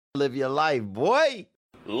Live your life, boy.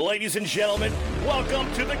 Ladies and gentlemen,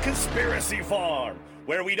 welcome to the Conspiracy Farm,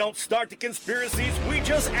 where we don't start the conspiracies, we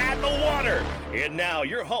just add the water. And now,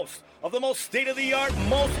 your host of the most state-of-the-art,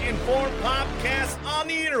 most informed podcast on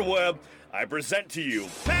the interweb, I present to you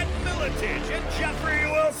Pat Miletich and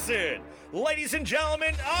Jeffrey Wilson. Ladies and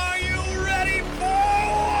gentlemen, are you ready for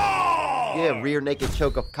war? Yeah, rear naked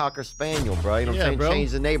choke a Cocker Spaniel, bro. You know what I'm saying? Bro.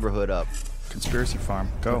 Change the neighborhood up. Conspiracy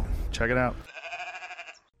Farm. Go. Check it out.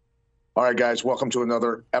 All right, guys, welcome to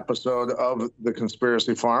another episode of The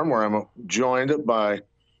Conspiracy Farm, where I'm joined by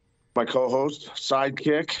my co-host,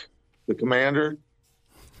 sidekick, the commander,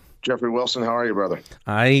 Jeffrey Wilson. How are you, brother?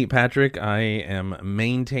 Patrick, I am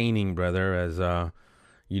maintaining, brother, as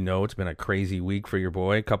it's been a crazy week for your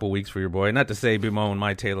boy, couple weeks for your boy. Not to say bemoan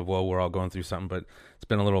my tale of woe, we're all going through something, but it's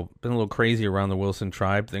been a little crazy around the Wilson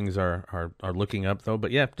tribe. Things are looking up, though.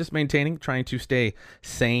 But yeah, just maintaining, trying to stay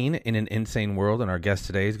sane in an insane world, and our guest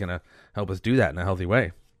today is going to help us do that in a healthy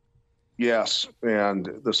way. Yes, and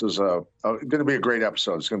this is going to be a great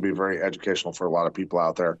episode. It's going to be very educational for a lot of people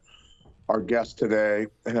out there. Our guest today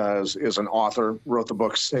is an author, wrote the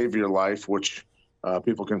book Save Your Life, which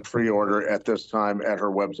people can pre-order at this time at her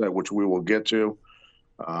website, which we will get to.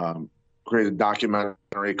 Created a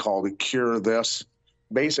documentary called Cure This,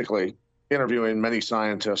 basically interviewing many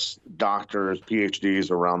scientists, doctors,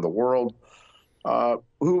 PhDs around the world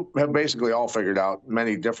who have basically all figured out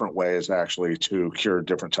many different ways actually to cure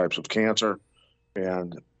different types of cancer.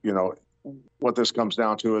 And, what this comes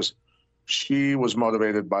down to is she was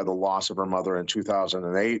motivated by the loss of her mother in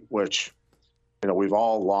 2008, which, we've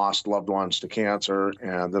all lost loved ones to cancer.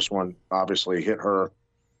 And this one obviously hit her,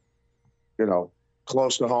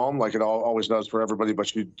 close to home, like it always does for everybody.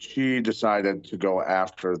 But she decided to go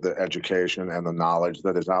after the education and the knowledge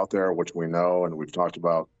that is out there, which we know and we've talked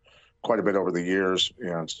about quite a bit over the years.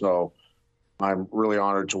 And so I'm really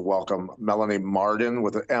honored to welcome Melanie Marden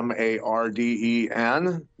with an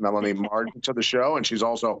Marden, Melanie Marden, to the show. And she's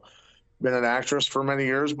also been an actress for many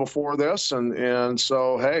years before this. And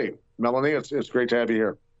so, hey, Melanie, it's great to have you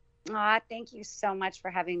here. Thank you so much for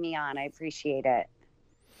having me on. I appreciate it.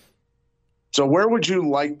 So where would you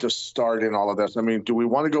like to start in all of this? I mean, do we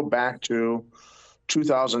want to go back to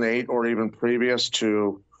 2008 or even previous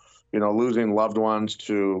to, losing loved ones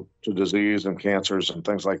to disease and cancers and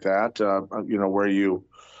things like that? Where you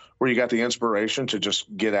got the inspiration to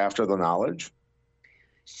just get after the knowledge?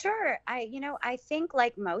 Sure. I think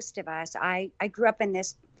like most of us, I grew up in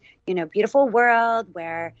this, beautiful world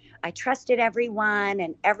where I trusted everyone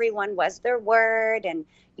and everyone was their word. And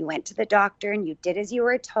you went to the doctor and you did as you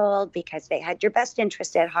were told because they had your best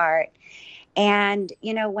interest at heart. And,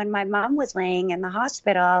 when my mom was laying in the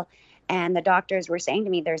hospital and the doctors were saying to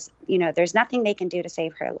me, there's nothing they can do to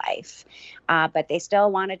save her life. But they still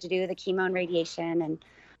wanted to do the chemo and radiation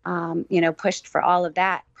and, pushed for all of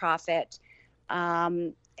that profit.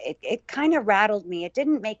 It kind of rattled me. It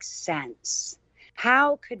didn't make sense.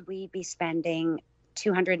 How could we be spending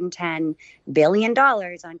 $210 billion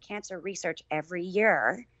on cancer research every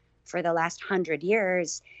year for the last 100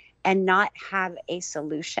 years and not have a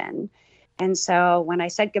solution? And so when I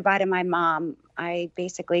said goodbye to my mom, I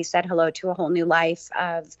basically said hello to a whole new life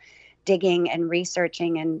of digging and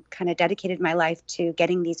researching and kind of dedicated my life to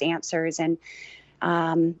getting these answers. And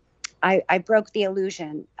I broke the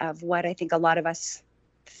illusion of what I think a lot of us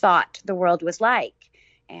thought the world was like.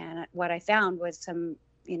 And what I found was some,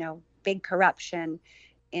 big corruption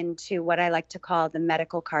into what I like to call the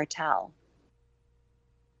medical cartel.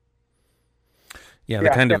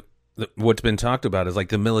 Yeah, what's been talked about is like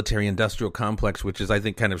the military industrial complex, which is, I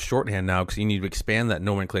think, kind of shorthand now because you need to expand that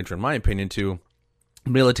nomenclature, in my opinion, to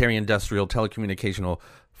military industrial telecommunicational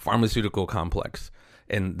pharmaceutical complex.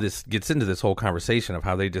 And this gets into this whole conversation of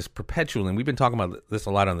how they just perpetually, and we've been talking about this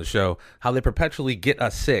a lot on the show, how they perpetually get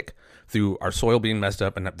us sick through our soil being messed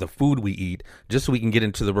up and the food we eat, just so we can get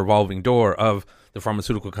into the revolving door of the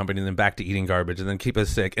pharmaceutical company and then back to eating garbage and then keep us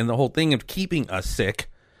sick. And the whole thing of keeping us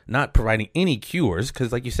sick, not providing any cures,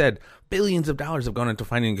 because like you said, billions of dollars have gone into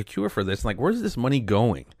finding a cure for this. Like, where's this money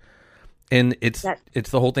going? And it's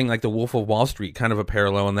the whole thing, like the Wolf of Wall Street, kind of a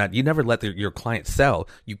parallel in that you never let your clients sell.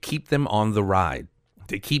 You keep them on the ride.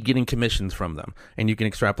 They keep getting commissions from them. And you can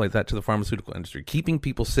extrapolate that to the pharmaceutical industry, keeping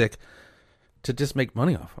people sick to just make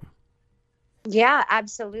money off them. Yeah,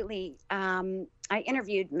 absolutely. I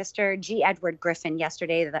interviewed Mr. G. Edward Griffin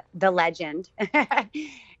yesterday, the legend,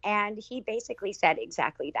 and he basically said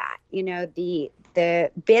exactly that.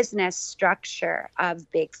 The business structure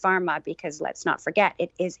of big pharma, because let's not forget,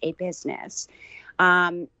 it is a business,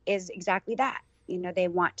 is exactly that. They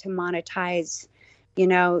want to monetize,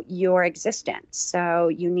 your existence. So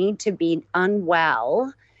you need to be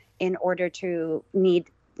unwell in order to need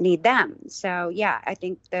them. So yeah, I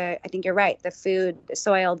think you're right. The food, the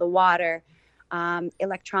soil, the water,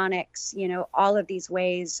 electronics, all of these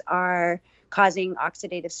ways are causing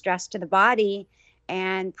oxidative stress to the body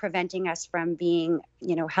and preventing us from being,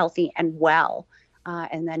 healthy and well,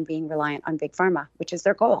 and then being reliant on big pharma, which is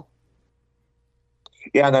their goal.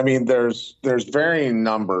 Yeah, and I mean, there's varying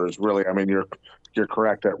numbers, really. I mean, you're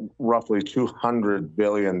correct that roughly $200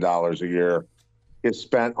 billion a year is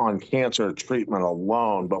spent on cancer treatment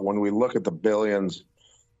alone. But when we look at the billions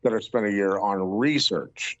that are spent a year on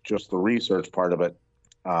research, just the research part of it,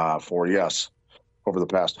 over the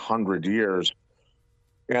past 100 years,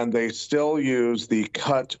 and they still use the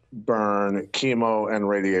cut, burn, chemo, and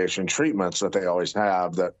radiation treatments that they always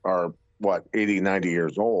have that are, 80, 90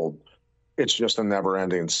 years old. It's just a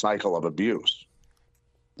never-ending cycle of abuse.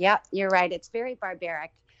 Yeah, you're right. It's very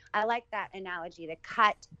barbaric. I like that analogy, the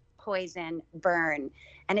cut, poison, burn.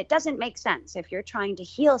 And it doesn't make sense. If you're trying to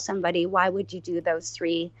heal somebody, why would you do those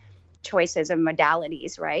three choices of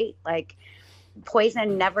modalities, right? Like,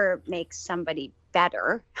 poison never makes somebody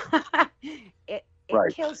better. It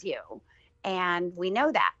Right. kills you. And we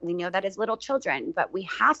know that. We know that as little children, but we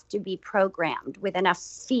have to be programmed with enough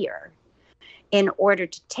fear in order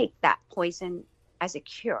to take that poison as a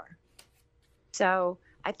cure. So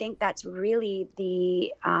I think that's really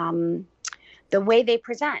the way they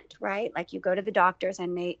present, right? Like, you go to the doctors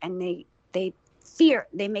and they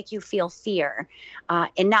make you feel fear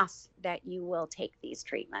enough that you will take these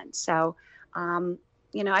treatments. So,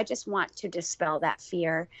 I just want to dispel that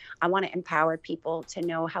fear. I want to empower people to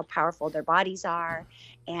know how powerful their bodies are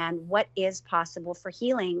and what is possible for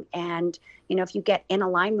healing. And, if you get in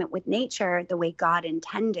alignment with nature the way God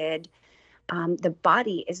intended, the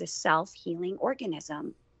body is a self-healing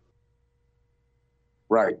organism.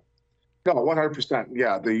 Right. No, 100%.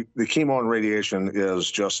 Yeah, the chemo and radiation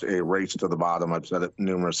is just a race to the bottom. I've said it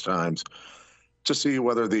numerous times, to see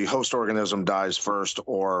whether the host organism dies first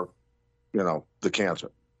or, the cancer.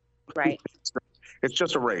 Right. It's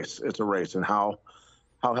just a race. It's a race. And how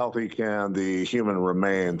healthy can the human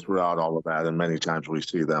remain throughout all of that? And many times we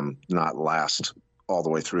see them not last all the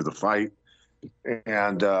way through the fight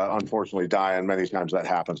and unfortunately die. And many times that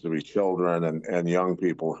happens to be children and young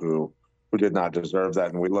people who did not deserve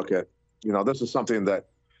that. And we look at, this is something that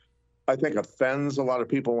I think offends a lot of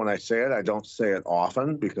people when I say it. I don't say it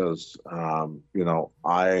often because,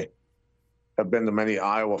 I have been to many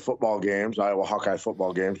Iowa Hawkeye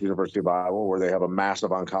football games, University of Iowa, where they have a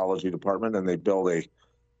massive oncology department and they build a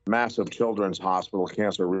massive children's hospital,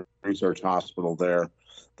 cancer research hospital there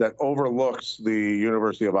that overlooks the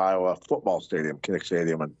University of Iowa football stadium, Kinnick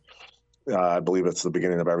Stadium. And I believe it's the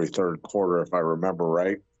beginning of every third quarter, if I remember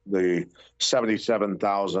right. The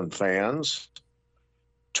 77,000 fans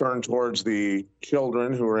turn towards the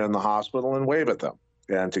children who are in the hospital and wave at them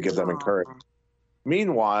and to give them encouragement.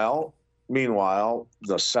 Meanwhile,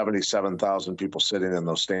 the 77,000 people sitting in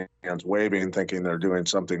those stands waving, thinking they're doing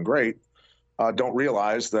something great, don't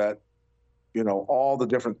realize that, all the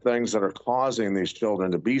different things that are causing these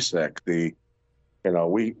children to be sick. We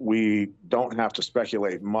don't have to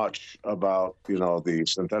speculate much about, the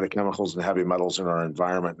synthetic chemicals and heavy metals in our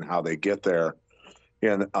environment and how they get there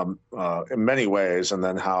in many ways, and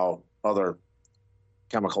then how other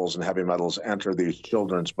chemicals and heavy metals enter these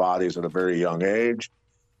children's bodies at a very young age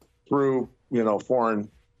through, foreign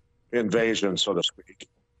invasion, so to speak.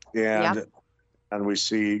 And we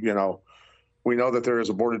see, we know that there is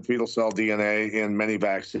aborted fetal cell DNA in many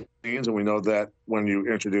vaccines, and we know that when you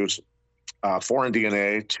introduce foreign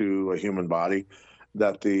DNA to a human body,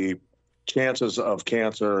 that the chances of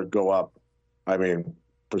cancer go up,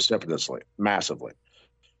 precipitously, massively,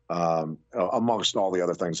 amongst all the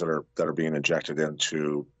other things that are being injected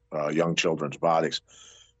into young children's bodies.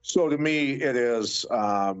 So to me, it is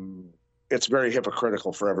it's very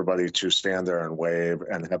hypocritical for everybody to stand there and wave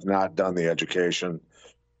and have not done the education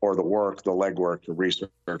or the legwork to research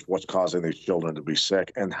what's causing these children to be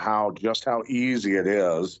sick and how easy it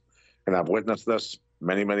is. And I've witnessed this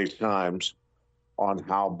many, many times on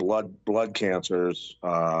how blood cancers,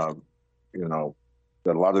 that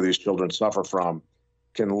a lot of these children suffer from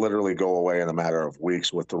can literally go away in a matter of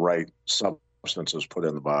weeks with the right substances put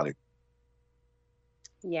in the body.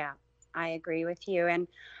 Yeah, I agree with you. And,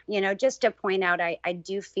 just to point out, I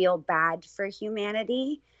do feel bad for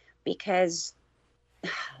humanity because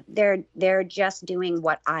they're just doing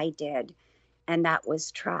what I did. And that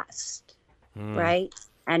was trust, right?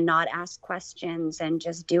 And not ask questions and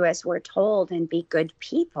just do as we're told and be good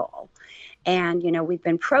people. And, we've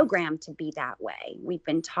been programmed to be that way. We've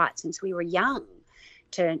been taught since we were young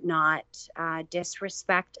to not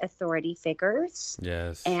disrespect authority figures.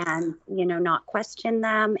 Yes. And, not question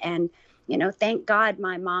them. And, thank God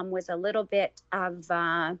my mom was a little bit of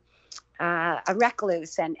a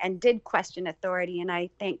recluse and did question authority. And I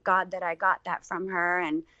thank God that I got that from her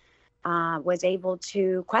and was able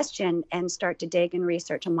to question and start to dig and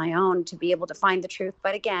research on my own to be able to find the truth.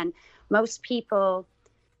 But again, most people,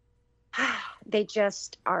 they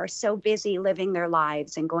just are so busy living their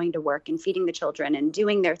lives and going to work and feeding the children and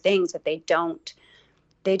doing their things that they don't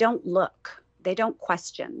look, they don't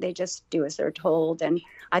question, they just do as they're told. And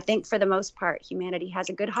I think for the most part, humanity has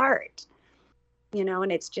a good heart,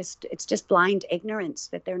 and it's just blind ignorance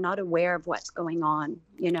that they're not aware of what's going on,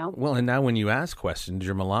 Well, and now when you ask questions,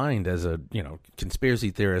 you're maligned as a,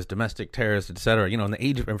 conspiracy theorist, domestic terrorist, et cetera. In the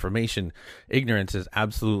age of information, ignorance is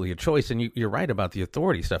absolutely a choice. And you're right about the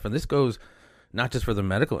authority stuff. And this goes not just for the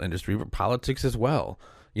medical industry, but politics as well.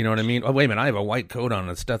 You know what I mean? Oh, wait a minute, I have a white coat on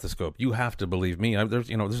and a stethoscope. You have to believe me.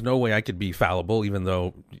 There's no way I could be fallible, even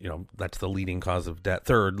though, that's the leading cause of death,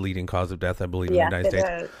 third leading cause of death, I believe, in the United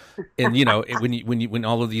States. And, when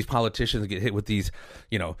all of these politicians get hit with these,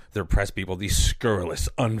 their press people, these scurrilous,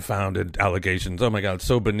 unfounded allegations. Oh my God, it's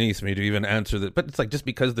so beneath me to even answer that. But it's like, just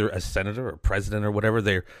because they're a senator or president or whatever,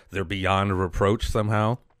 they're beyond reproach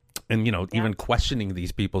somehow. And, even questioning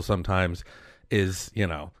these people sometimes is,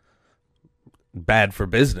 bad for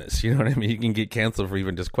business. You know what I mean? You can get canceled for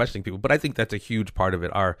even just questioning people. But I think that's a huge part of it.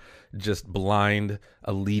 Our just blind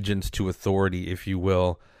allegiance to authority, if you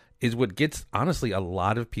will, is what gets, honestly, a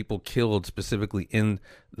lot of people killed, specifically in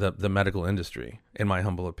the medical industry, in my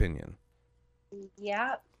humble opinion.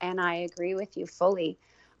 Yeah, and I agree with you fully.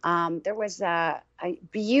 There was a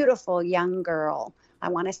beautiful young girl. I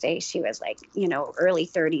want to say she was like, early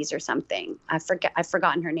 30s or something. I've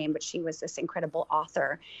forgotten her name, but she was this incredible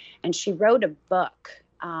author. And she wrote a book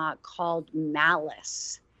called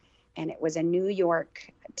Malice. And it was a New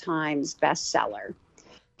York Times bestseller.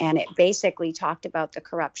 And it basically talked about the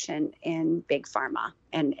corruption in Big Pharma.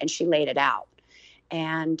 And she laid it out.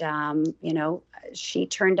 And, she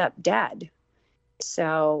turned up dead.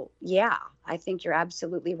 So, yeah, I think you're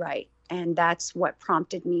absolutely right. And that's what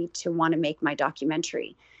prompted me to want to make my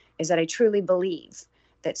documentary, is that I truly believe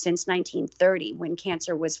that since 1930, when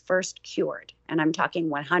cancer was first cured, and I'm talking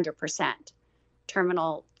 100%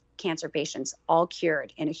 terminal cancer patients, all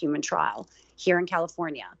cured in a human trial here in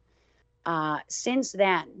California, since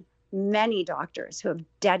then, many doctors who have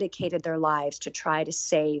dedicated their lives to try to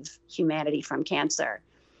save humanity from cancer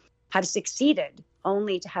have succeeded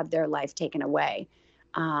only to have their life taken away.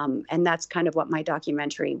 And that's kind of what my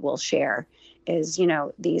documentary will share is,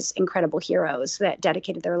 these incredible heroes that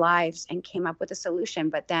dedicated their lives and came up with a solution,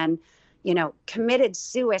 but then, committed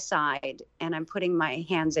suicide. And I'm putting my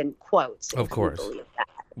hands in quotes. Of course.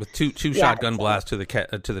 With two shotgun blasts to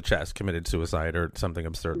the chest, committed suicide or something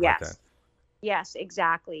absurd like that. Yes,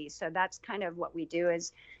 exactly. So that's kind of what we do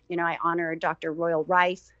is, I honor Dr. Royal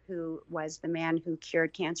Rife, who was the man who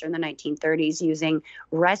cured cancer in the 1930s using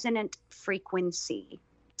resonant frequency.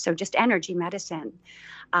 So just energy medicine.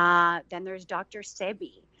 Then there's Dr.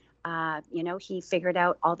 Sebi. He figured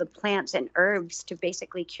out all the plants and herbs to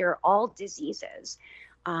basically cure all diseases.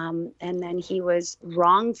 And then he was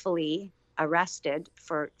wrongfully arrested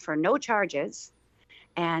for no charges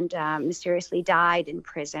and mysteriously died in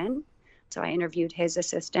prison. So I interviewed his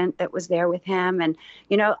assistant that was there with him and,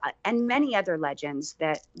 and many other legends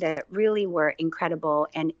that really were incredible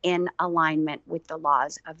and in alignment with the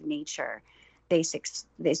laws of nature. They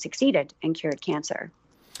succeeded and cured cancer.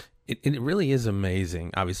 It really is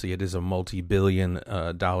amazing. Obviously, it is a multi-billion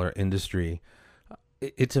dollar industry.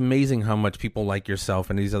 It's amazing how much people like yourself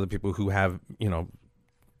and these other people who have,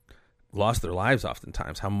 lost their lives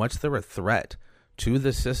oftentimes, how much they're a threat to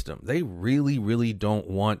the system. They really, really don't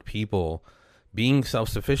want people being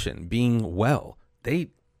self-sufficient, being well. They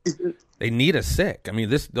need us sick. I mean,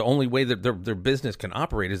 the only way that their business can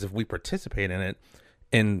operate is if we participate in it.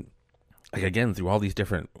 And again, through all these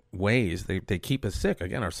different ways, they keep us sick.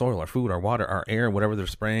 Again, our soil, our food, our water, our air, whatever they're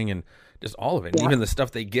spraying, and just all of it. Yeah. Even the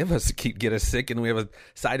stuff they give us get us sick, and we have a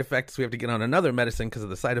side effect, so we have to get on another medicine because of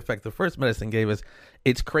the side effect the first medicine gave us.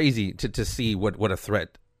 It's crazy to see what a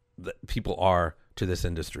threat that people are to this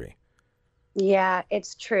industry. Yeah,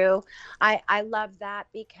 it's true. I love that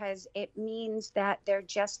because it means that they're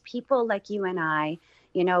just people like you and I.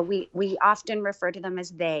 We often refer to them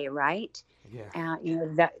as they, right?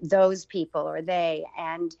 Yeah. Those people or they,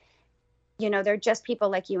 and they're just people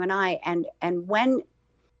like you and I. And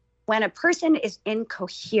when a person is in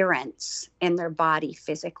coherence in their body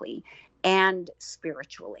physically and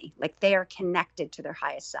spiritually, like they are connected to their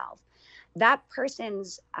highest self, that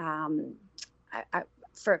person's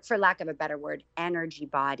for lack of a better word, energy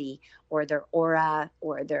body, or their aura,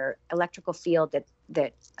 or their electrical field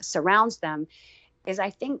that surrounds them, is,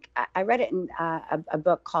 I think I read it in a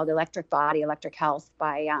book called Electric Body, Electric Health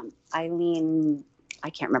by Eileen. I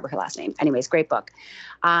can't remember her last name. Anyways, great book.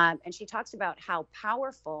 And she talks about how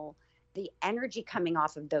powerful the energy coming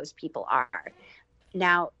off of those people are.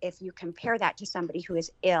 Now, if you compare that to somebody who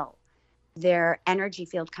is ill, their energy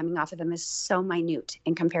field coming off of them is so minute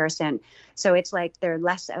in comparison. So it's like they're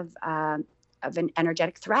less of an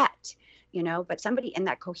energetic threat, but somebody in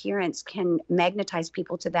that coherence can magnetize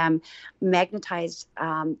people to them, magnetize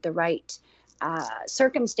the right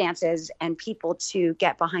circumstances and people to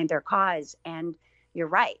get behind their cause. And you're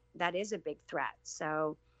right, that is a big threat.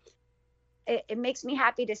 So it makes me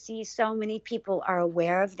happy to see so many people are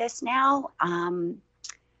aware of this now.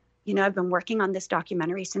 I've been working on this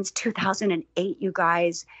documentary since 2008, you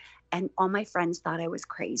guys, and all my friends thought I was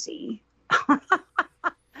crazy.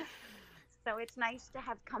 So it's nice to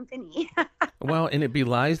have company. Well, and it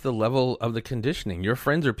belies the level of the conditioning. Your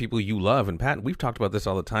friends are people you love. And Pat, we've talked about this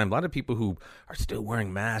all the time. A lot of people who are still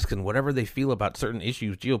wearing masks and whatever they feel about certain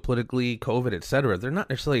issues, geopolitically, COVID, et cetera, they're not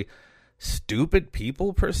necessarily stupid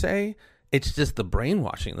people per se. It's just the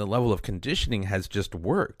brainwashing, the level of conditioning has just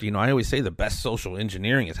worked. I always say the best social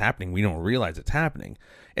engineering is happening. We don't realize it's happening.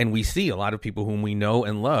 And we see a lot of people whom we know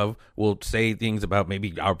and love will say things about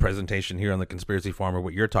maybe our presentation here on the Conspiracy Farm or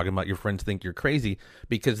what you're talking about. Your friends think you're crazy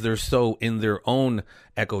because they're so in their own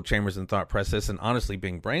echo chambers and thought process and honestly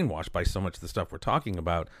being brainwashed by so much of the stuff we're talking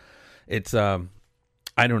about. It's, I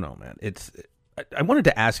don't know, man. I wanted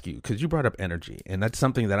to ask you, because you brought up energy, and that's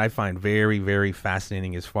something that I find very, very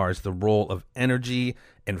fascinating as far as the role of energy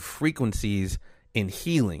and frequencies in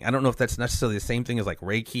healing. I don't know if that's necessarily the same thing as like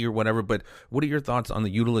Reiki or whatever, but what are your thoughts on the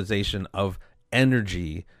utilization of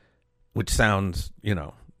energy, which sounds,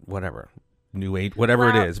 whatever, new age, whatever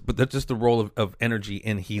it is, but that's just the role of energy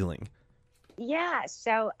in healing. Yeah.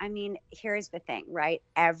 So, here's the thing, right?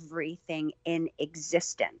 Everything in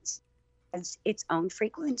existence has its own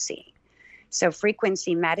frequency. So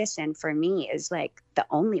frequency medicine for me is like the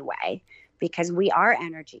only way, because we are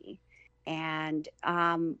energy. And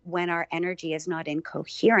when our energy is not in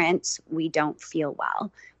coherence, we don't feel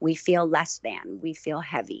well. We feel less than. We feel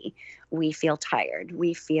heavy. We feel tired.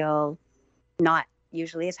 We feel not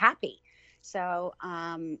usually as happy. So,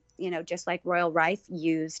 just like Royal Rife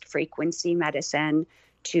used frequency medicine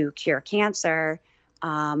to cure cancer,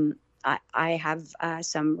 I have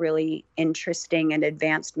some really interesting and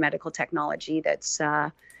advanced medical technology that's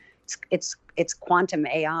it's quantum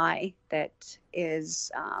AI that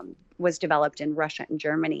was developed in Russia and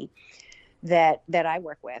Germany that I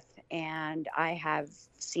work with, and I have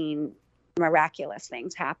seen miraculous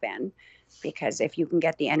things happen, because if you can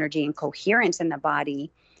get the energy and coherence in the body,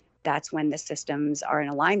 that's when the systems are in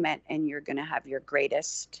alignment and you're going to have your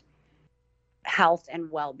greatest health and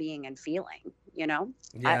well-being and feeling.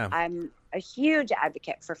 Yeah. I'm a huge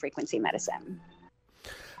advocate for frequency medicine.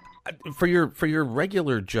 For your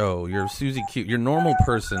regular Joe, your Susie Q, your normal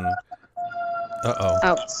person.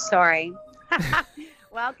 Oh, sorry.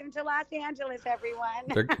 Welcome to Los Angeles,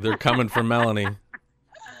 everyone. They're coming for Melanie.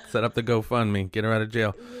 Set up the GoFundMe. Get her out of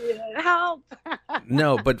jail. Help.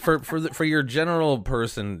 No, but for your general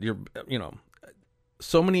person,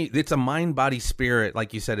 so many, it's a mind, body, spirit.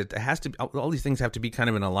 Like you said, it has to, all these things have to be kind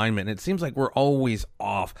of in alignment. And it seems like we're always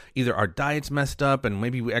off. Either our diet's messed up and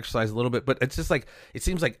maybe we exercise a little bit, but it's just like, it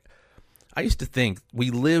seems like I used to think we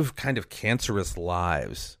live kind of cancerous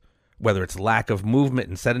lives, whether it's lack of movement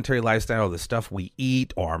and sedentary lifestyle, the stuff we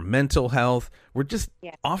eat, or our mental health. We're just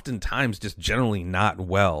oftentimes just generally not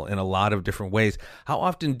well in a lot of different ways. How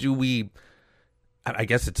often do we, I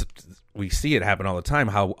guess we see it happen all the time,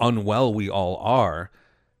 how unwell we all are.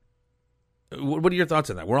 What are your thoughts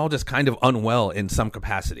on that? We're all just kind of unwell in some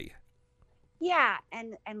capacity. Yeah.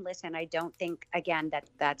 And listen, I don't think, again,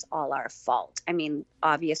 that's all our fault.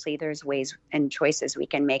 Obviously there's ways and choices we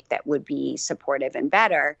can make that would be supportive and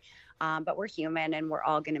better. But we're human and we're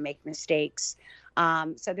all going to make mistakes.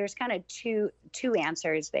 So there's kind of two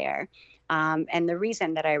answers there. And the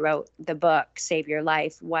reason that I wrote the book, Save Your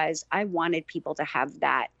Life, was I wanted people to have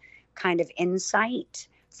that kind of insight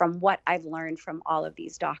from what I've learned from all of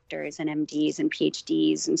these doctors and MDs and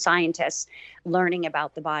PhDs and scientists learning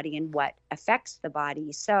about the body and what affects the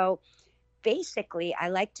body. So basically, I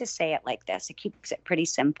like to say it like this. It keeps it pretty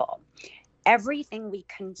simple. Everything we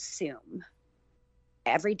consume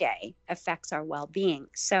every day affects our well-being.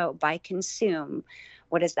 So by consume,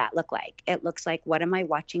 what does that look like? It looks like, what am I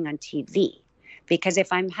watching on TV? Because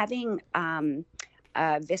if I'm having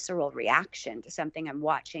a visceral reaction to something I'm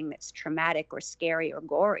watching that's traumatic or scary or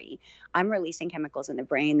gory, I'm releasing chemicals in the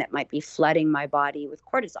brain that might be flooding my body with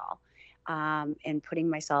cortisol, and putting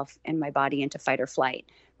myself and my body into fight or flight.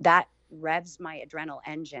 That revs my adrenal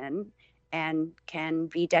engine and can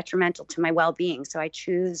be detrimental to my well-being. So I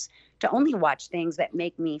choose to only watch things that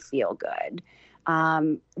make me feel good.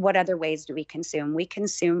 What other ways do we consume? We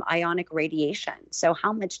consume ionic radiation. So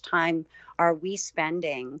how much time are we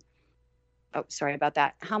spending? Oh, sorry about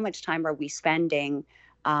that. How much time are we spending,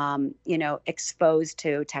 exposed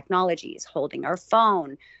to technologies, holding our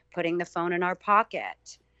phone, putting the phone in our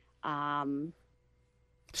pocket,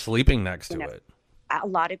 sleeping next to it? A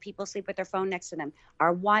lot of people sleep with their phone next to them.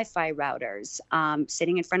 Our Wi-Fi routers,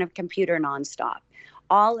 sitting in front of a computer nonstop.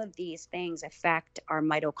 All of these things affect our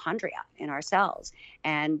mitochondria in our cells.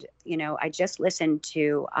 And, I just listened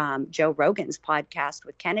to Joe Rogan's podcast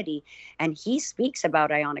with Kennedy, and he speaks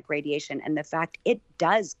about ionic radiation and the fact it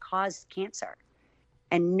does cause cancer.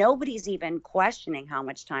 And nobody's even questioning how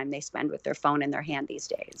much time they spend with their phone in their hand these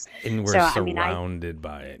days. And we're surrounded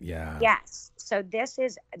by it. Yeah. Yes. So this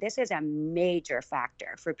is a major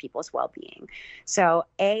factor for people's well-being. So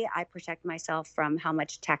I protect myself from how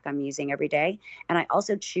much tech I'm using every day. And I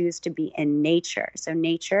also choose to be in nature. So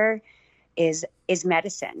nature is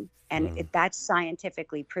medicine. And that's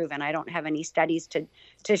scientifically proven. I don't have any studies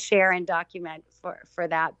to share and document for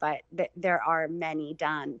that, but there are many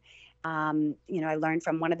done. I learned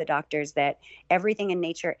from one of the doctors that everything in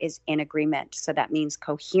nature is in agreement. So that means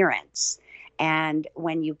coherence. And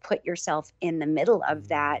when you put yourself in the middle of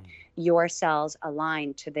that, your cells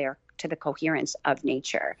align to the coherence of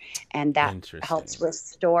nature. And that helps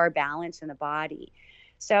restore balance in the body.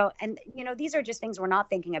 So, and, these are just things we're not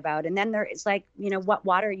thinking about. And then there is what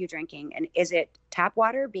water are you drinking? And is it tap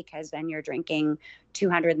water? Because then you're drinking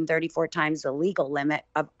 234 times the legal limit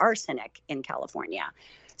of arsenic in California.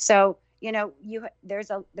 So,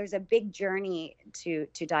 there's a big journey to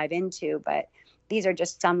dive into, but these are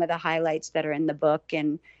just some of the highlights that are in the book,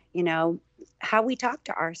 and, how we talk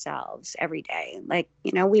to ourselves every day. Like,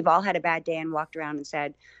 we've all had a bad day and walked around and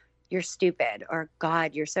said, "You're stupid," or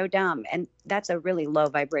 "God, you're so dumb." And that's a really low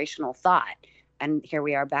vibrational thought. And here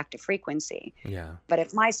we are back to frequency. Yeah. But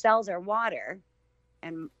if my cells are water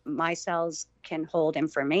and my cells can hold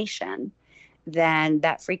information, then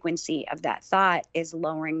that frequency of that thought is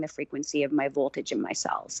lowering the frequency of my voltage in my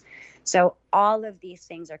cells. So all of these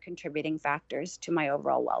things are contributing factors to my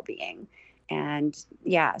overall well-being. And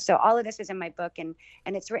so all of this is in my book, and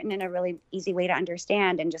it's written in a really easy way to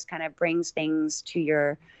understand, and just kind of brings things to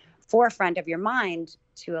your forefront of your mind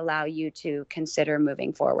to allow you to consider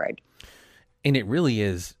moving forward. And it really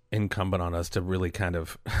is incumbent on us to really kind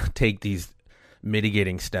of take these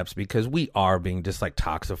mitigating steps, because we are being just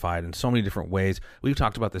toxified in so many different ways. We've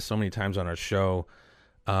talked about this so many times on our show.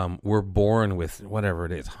 We're born with whatever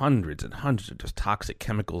it is, hundreds and hundreds of just toxic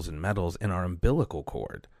chemicals and metals in our umbilical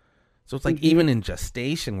cord. So it's even in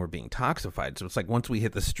gestation, we're being toxified. So it's once we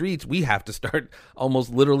hit the streets, we have to start almost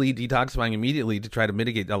literally detoxifying immediately to try to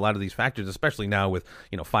mitigate a lot of these factors, especially now with,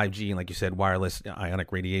 5G and, like you said, wireless,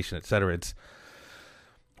 ionic radiation, et cetera.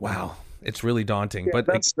 Wow. It's really daunting. Yeah, but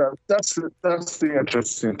that's the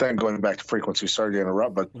interesting thing, going back to frequency. Sorry to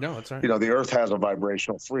interrupt, but no, that's all right. The Earth has a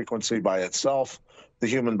vibrational frequency by itself. The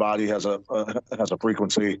human body has a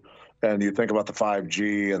frequency, and you think about the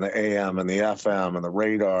 5G and the AM and the FM and the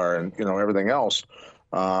radar and everything else.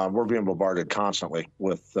 We're being bombarded constantly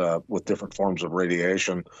with different forms of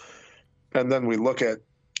radiation, and then we look at,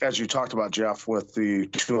 as you talked about, Jeff, with the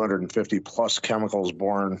 250 plus chemicals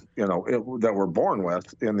that we're born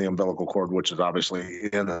with in the umbilical cord, which is obviously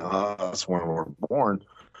in us when we're born,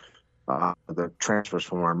 that transfers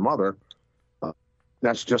from our mother.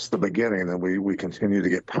 That's just the beginning, and we continue to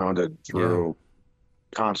get pounded through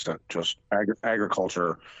constant just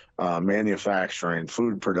agriculture, manufacturing,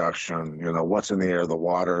 food production. What's in the air, the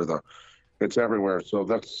water, it's everywhere.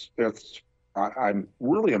 So I'm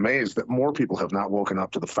really amazed that more people have not woken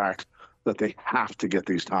up to the fact that they have to get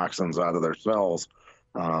these toxins out of their cells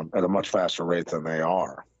at a much faster rate than they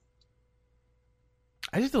are.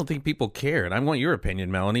 I just don't think people care. And I want your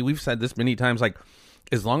opinion, Melanie. We've said this many times,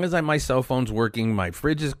 as long as my cell phone's working, my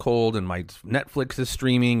fridge is cold, and my Netflix is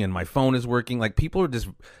streaming, and my phone is working, people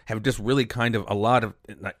have really kind of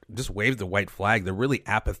just waved the white flag. They're really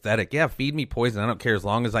apathetic. Yeah, feed me poison. I don't care, as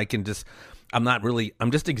long as I can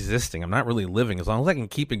I'm just existing. I'm not really living. As long as I can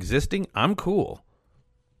keep existing, I'm cool.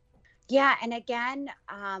 Yeah. And again,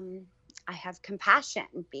 I have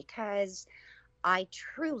compassion, because I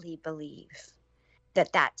truly believe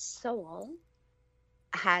that soul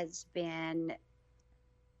has been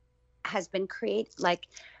created,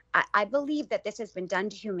 I believe that this has been done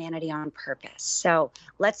to humanity on purpose. So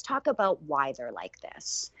let's talk about why they're like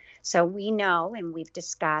this. So we know, and we've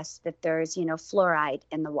discussed, that there's, fluoride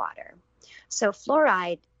in the water. So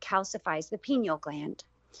fluoride calcifies the pineal gland.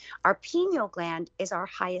 Our pineal gland is our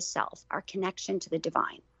highest self, our connection to the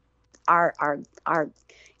divine, our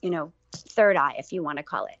third eye, if you want to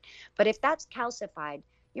call it. But if that's calcified,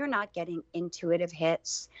 you're not getting intuitive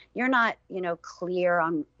hits. You're not, clear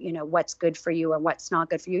on, what's good for you or what's not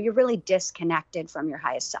good for you. You're really disconnected from your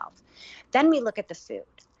highest self. Then we look at the food.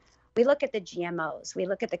 We look at the GMOs. We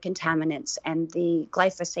look at the contaminants and the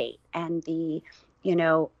glyphosate and the,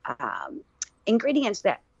 ingredients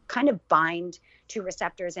that kind of bind to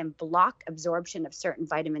receptors and block absorption of certain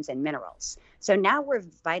vitamins and minerals. So now we're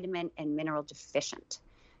vitamin and mineral deficient.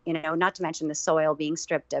 Not to mention the soil being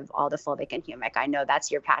stripped of all the fulvic and humic. I know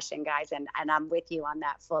that's your passion, guys, and I'm with you on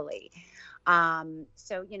that fully.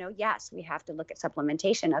 So, yes, we have to look at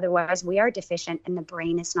supplementation. Otherwise, we are deficient and the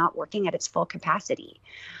brain is not working at its full capacity.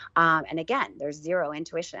 And again, there's zero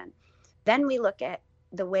intuition. Then we look at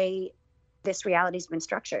the way this reality has been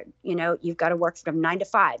structured. You've got to work from 9 to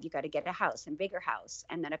 5. You've got to get a house and bigger house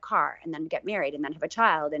and then a car and then get married and then have a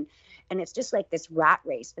child. And it's just like this rat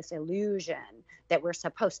race, this illusion that we're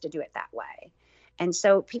supposed to do it that way. And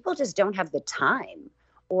so people just don't have the time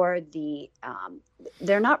or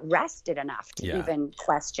they're not rested enough to even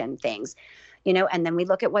question things, and then we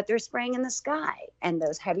look at what they're spraying in the sky and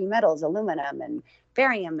those heavy metals, aluminum and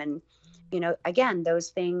barium and, again, those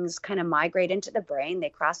things kind of migrate into the brain. They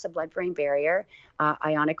cross the blood-brain barrier.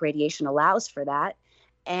 Ionic radiation allows for that.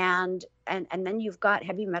 And then you've got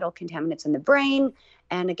heavy metal contaminants in the brain.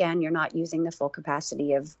 And again, you're not using the full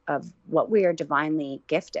capacity of what we are divinely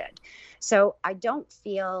gifted. So I don't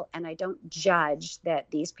feel and I don't judge that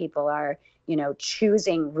these people are,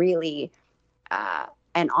 choosing really,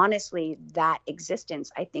 and honestly, that existence,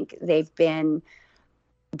 I think they've been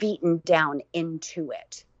beaten down into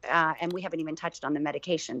it. And we haven't even touched on the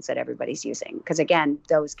medications that everybody's using, because again,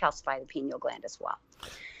 those calcify the pineal gland as well.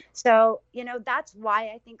 So, that's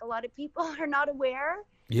why I think a lot of people are not aware.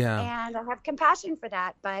 Yeah. And I have compassion for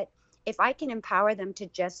that. But if I can empower them to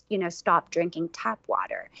just, stop drinking tap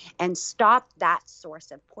water and stop that source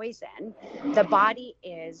of poison, the body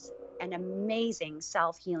is an amazing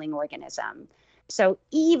self-healing organism. So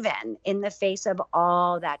even in the face of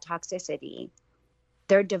all that toxicity,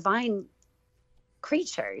 they're divine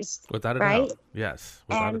creatures, without a right? doubt. Yes,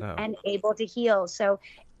 without a doubt, and able to heal. So,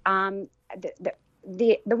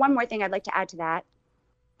 the one more thing I'd like to add to that,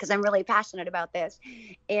 because I'm really passionate about this,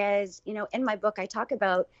 is in my book I talk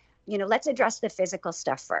about let's address the physical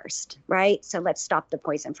stuff first, right? So let's stop the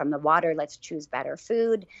poison from the water. Let's choose better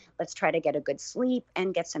food. Let's try to get a good sleep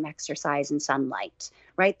and get some exercise and sunlight,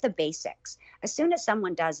 right? The basics. As soon as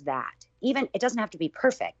someone does that, even it doesn't have to be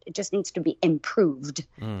perfect. It just needs to be improved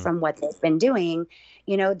from what they've been doing.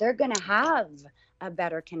 They're going to have a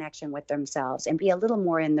better connection with themselves and be a little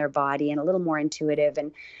more in their body and a little more intuitive.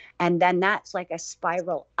 And then that's like a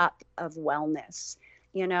spiral up of wellness,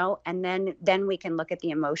 and then we can look at the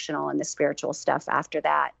emotional and the spiritual stuff after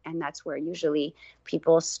that. And that's where usually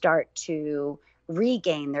people start to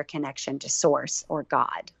regain their connection to source or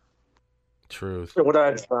God. Truth. What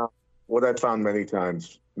I've found many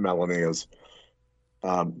times, Melanie, is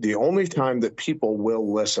the only time that people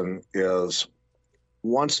will listen is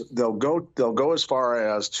once they'll go as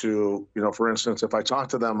far as to, for instance, if I talk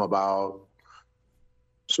to them about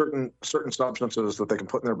certain substances that they can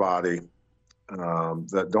put in their body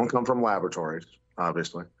that don't come from laboratories,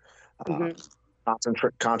 obviously,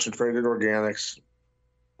 concentrated organics,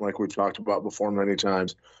 like we've talked about before many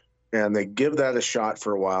times, and they give that a shot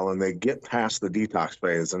for a while and they get past the detox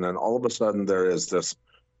phase, and then all of a sudden there is this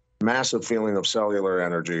massive feeling of cellular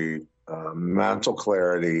energy, mental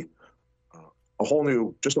clarity, a whole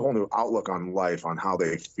new outlook on life, on how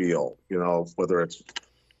they feel, whether it's,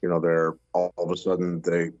 they're all of a sudden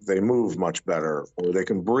they move much better, or they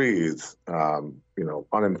can breathe,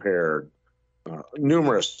 unimpaired,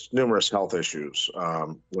 numerous health issues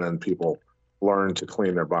when people learn to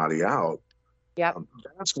clean their body out. Yeah,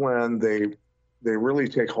 that's when they really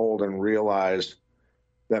take hold and realize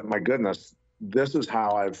that, my goodness, this is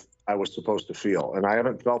how I was supposed to feel, and I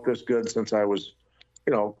haven't felt this good since I was,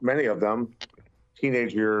 many of them,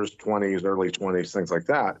 teenage years, 20s, early 20s, things like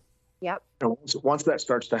that. Yep. And once that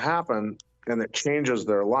starts to happen and it changes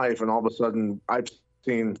their life, and all of a sudden I've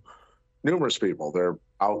seen numerous people, they're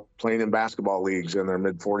out playing in basketball leagues in their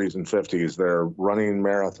mid 40s and 50s, they're running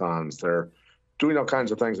marathons, they're doing all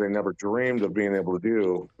kinds of things they never dreamed of being able to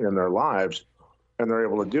do in their lives, and they're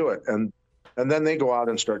able to do it. And then they go out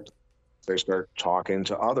and start talking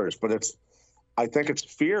to others. But I think it's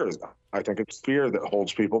fear. I think it's fear that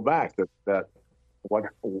holds people back. That what,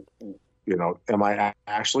 am I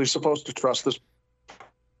actually supposed to trust this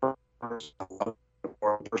person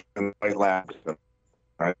or a person in my lab?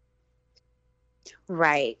 Right.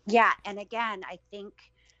 Right. Yeah. And again, I think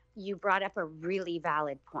you brought up a really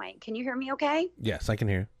valid point. Can you hear me okay? Yes, I can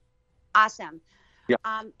hear. Awesome. Yeah.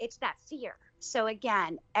 It's that fear. So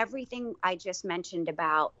again, everything I just mentioned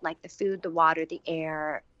about like the food, the water, the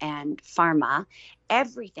air, and pharma,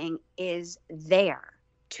 everything is there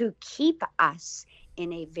to keep us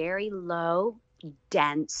in a very low,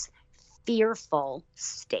 dense, fearful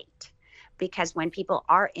state. Because when people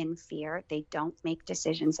are in fear, they don't make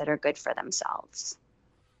decisions that are good for themselves.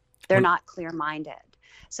 They're not clear-minded.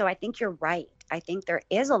 So I think you're right. I think there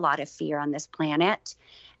is a lot of fear on this planet.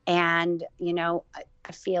 And,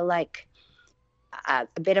 I feel like a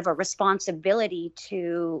bit of a responsibility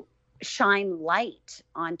to shine light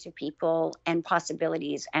onto people and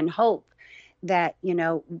possibilities and hope that,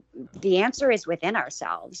 the answer is within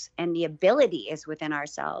ourselves and the ability is within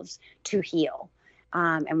ourselves to heal.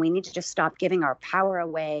 And we need to just stop giving our power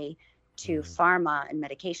away to pharma and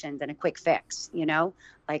medications and a quick fix,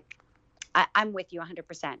 like I'm with you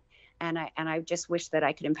 100%. And I just wish that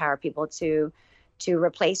I could empower people to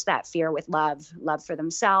replace that fear with love for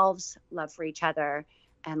themselves, love for each other,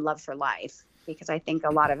 and love for life. Because I think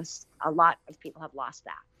a lot of people have lost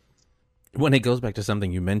that. When it goes back to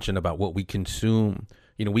something you mentioned about what we consume,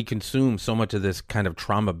 we consume so much of this kind of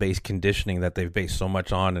trauma-based conditioning that they've based so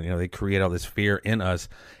much on, and, they create all this fear in us.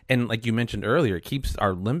 And like you mentioned earlier, it keeps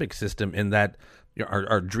our limbic system in that, our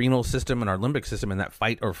adrenal system and our limbic system in that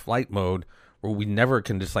fight or flight mode, where we never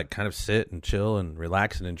can just like kind of sit and chill and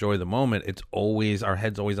relax and enjoy the moment. It's always, our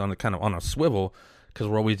head's always on on a swivel, because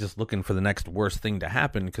we're always just looking for the next worst thing to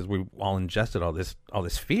happen, because we all ingested all this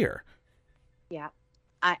fear. Yeah,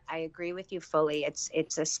 I agree with you fully.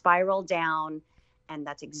 It's a spiral down, and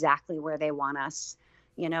that's exactly where they want us.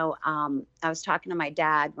 I was talking to my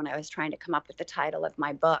dad when I was trying to come up with the title of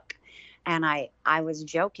my book, and I was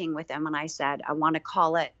joking with him, and I said, I want to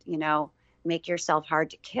call it, Make Yourself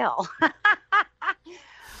Hard to Kill.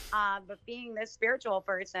 But being the spiritual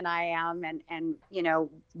person I am, and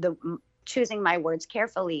choosing my words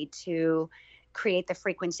carefully to create the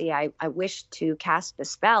frequency I wish to cast the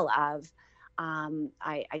spell of,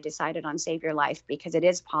 I decided on Save Your Life, because it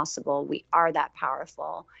is possible. We are that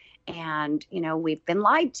powerful, and we've been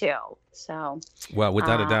lied to. So, well,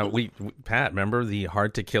 without a doubt, we Pat, remember the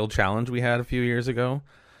Hard to Kill challenge we had a few years ago?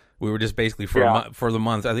 We were just basically for the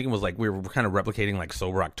month. I think it was like we were kind of replicating like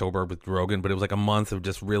Sober October with Rogan, but it was like a month of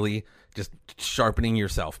just really just sharpening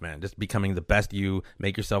yourself, man. Just becoming the best you.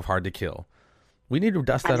 Make yourself hard to kill. We need to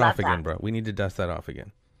dust that off again, bro. We need to dust that off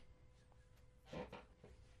again.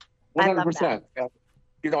 100%.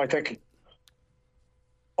 I think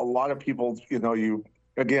a lot of people,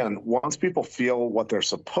 once people feel what they're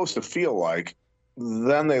supposed to feel like,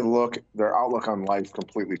 then their outlook on life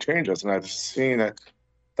completely changes. And I've seen it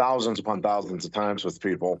thousands upon thousands of times with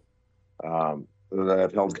people that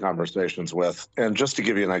I've held conversations with. And just to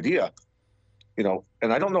give you an idea,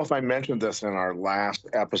 and I don't know if I mentioned this in our last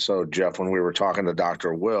episode, Jeff, when we were talking to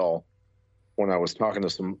Dr. Will, when I was talking to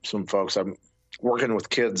some folks. I'm working with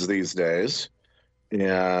kids these days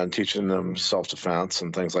and teaching them self-defense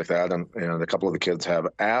and things like that. And a couple of the kids have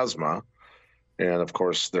asthma. And of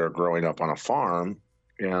course, they're growing up on a farm.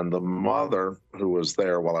 And the mother who was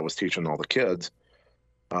there while I was teaching all the kids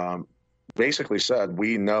basically said,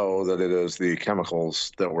 we know that it is the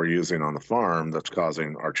chemicals that we're using on the farm that's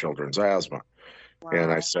causing our children's asthma. Wow.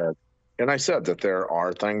 And I said that there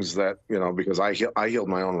are things that, because I healed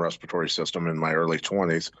my own respiratory system in my early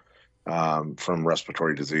 20s from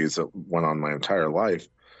respiratory disease that went on my entire life.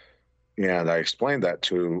 And I explained that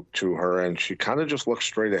to her, and she kind of just looked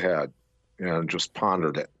straight ahead and just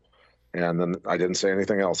pondered it. And then I didn't say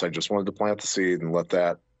anything else. I just wanted to plant the seed and let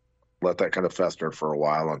that kind of fester for a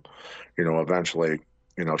while. And, eventually,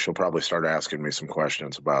 she'll probably start asking me some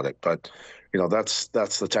questions about it. But, that's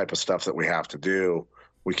the type of stuff that we have to do.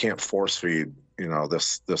 We can't force feed,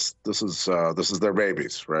 this is their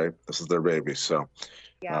babies, right? This is their babies. So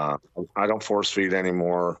yeah. I don't force feed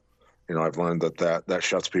anymore. I've learned that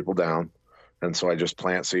shuts people down. And so I just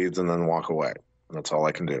plant seeds and then walk away. That's all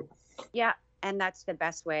I can do. Yeah. And that's the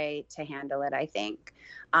best way to handle it, I think.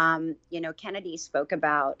 Kennedy spoke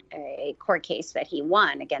about a court case that he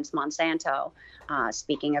won against Monsanto,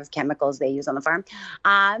 speaking of chemicals they use on the farm.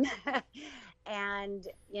 And,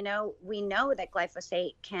 we know that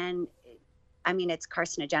glyphosate it's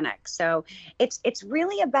carcinogenic. So it's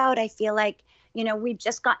really about, I feel like, we've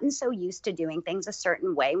just gotten so used to doing things a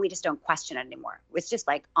certain way. We just don't question it anymore. It's just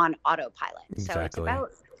like on autopilot. Exactly. So it's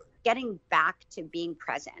about getting back to being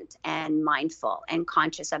present and mindful and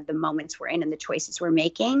conscious of the moments we're in and the choices we're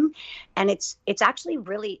making. And it's actually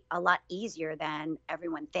really a lot easier than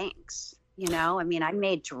everyone thinks. I mean, I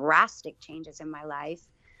made drastic changes in my life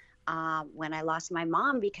when I lost my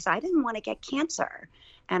mom because I didn't want to get cancer.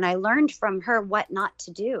 And I learned from her what not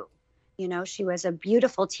to do. She was a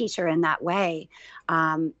beautiful teacher in that way.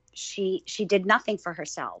 She did nothing for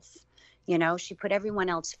herself. She put everyone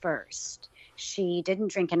else first. She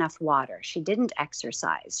didn't drink enough water. She didn't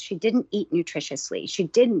exercise. She didn't eat nutritiously. She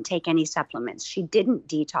didn't take any supplements. She didn't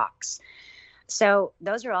detox. So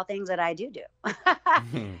those are all things that I do.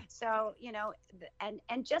 So,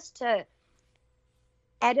 and just to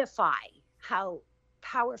edify how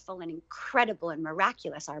powerful and incredible and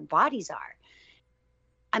miraculous our bodies are.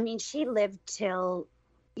 I mean, she lived till,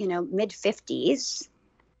 mid-50s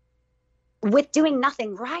with doing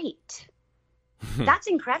nothing right. That's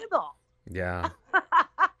incredible. Yeah.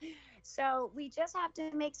 So we just have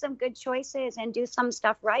to make some good choices and do some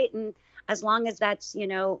stuff right. And as long as that's,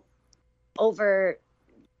 over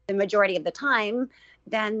the majority of the time,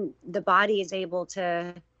 then the body is able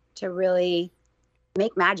to really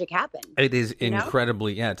make magic happen. It is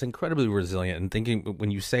incredibly, it's incredibly resilient. And thinking,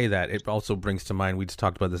 when you say that, it also brings to mind, we just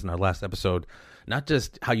talked about this in our last episode, not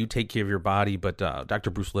just how you take care of your body, but Dr.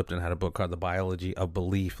 Bruce Lipton had a book called The Biology of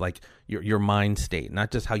Belief, like your mind state,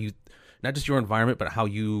 not just your environment, but how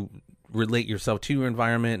you relate yourself to your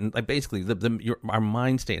environment. And like basically our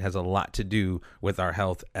mind state has a lot to do with our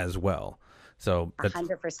health as well. So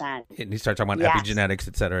 100%. And you start talking about epigenetics,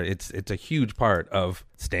 et cetera. It's a huge part of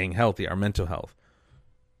staying healthy, our mental health.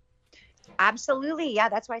 Absolutely. Yeah.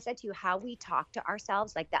 That's why I said to you, how we talk to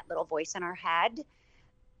ourselves, like that little voice in our head,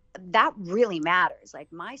 that really matters.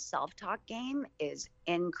 Like my self-talk game is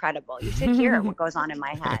incredible. You should hear what goes on in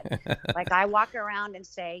my head. Like I walk around and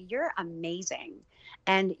say, you're amazing.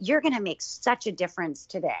 And you're going to make such a difference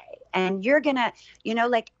today. And you're going to,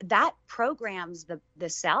 like that programs the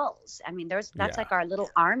cells. I mean, that's like our little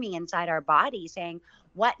army inside our body saying,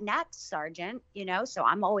 what next, Sergeant? So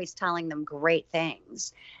I'm always telling them great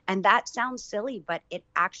things. And that sounds silly, but it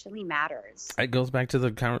actually matters. It goes back to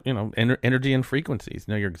the energy and frequencies.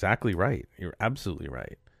 No, you're exactly right. You're absolutely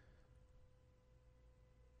right.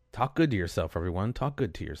 Talk good to yourself, everyone. Talk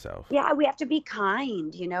good to yourself. Yeah, we have to be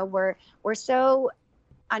kind. We're so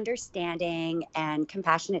understanding and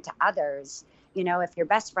compassionate to others. If your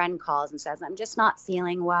best friend calls and says, I'm just not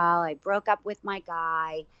feeling well, I broke up with my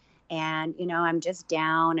guy, and, I'm just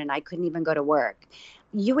down and I couldn't even go to work.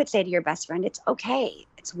 You would say to your best friend, it's okay.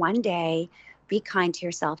 It's one day. Be kind to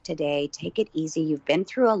yourself today. Take it easy. You've been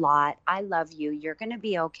through a lot. I love you. You're going to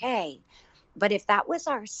be okay. But if that was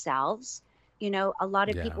ourselves, a lot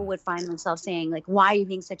of people would find themselves saying, like, why are you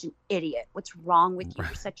being such an idiot? What's wrong with you?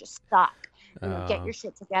 You're such a suck. Get your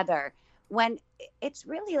shit together. When it's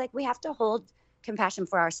really like we have to hold compassion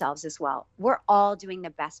for ourselves as well. We're all doing the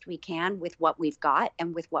best we can with what we've got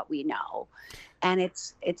and with what we know. And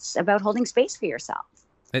it's about holding space for yourself.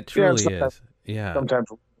 It truly is. Yeah. Sometimes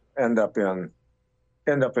end up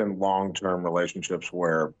in long-term relationships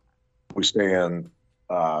where we stay in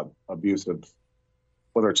abusive,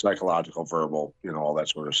 whether it's psychological, verbal, all that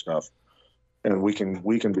sort of stuff. And we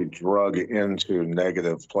can be drug into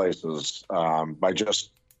negative places by just,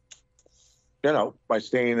 by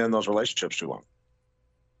staying in those relationships too long.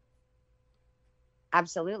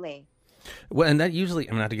 Absolutely. Well, and that usually,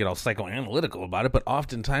 not to get all psychoanalytical about it, but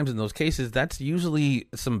oftentimes in those cases, that's usually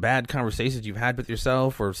some bad conversations you've had with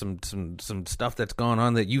yourself or some stuff that's gone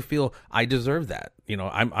on that you feel, I deserve that.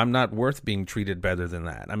 I'm not worth being treated better than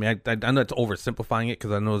that. I mean, I know it's oversimplifying it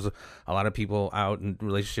because I know there's a lot of people out in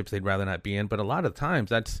relationships they'd rather not be in, but a lot of times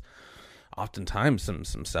that's oftentimes some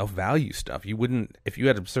self-value stuff. You wouldn't, if you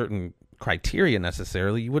had a certain criteria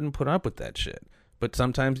necessarily, you wouldn't put up with that shit. But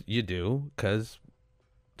sometimes you do because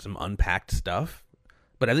some unpacked stuff.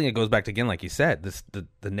 But I think it goes back to, again, like you said,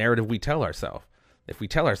 the narrative we tell ourselves. If we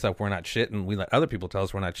tell ourselves we're not shit and we let other people tell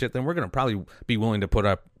us we're not shit, then we're going to probably be willing to put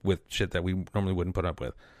up with shit that we normally wouldn't put up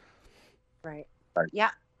with. Right. Yeah.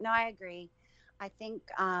 No, I agree. I think,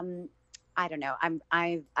 I don't know.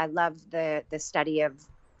 I love the study of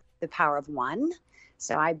the power of one.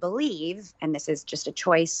 So I believe, and this is just a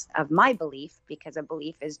choice of my belief, because a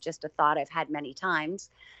belief is just a thought I've had many times.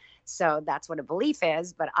 So that's what a belief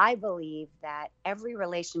is. But I believe that every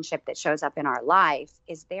relationship that shows up in our life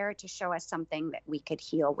is there to show us something that we could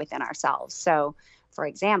heal within ourselves. So, for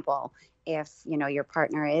example, if, your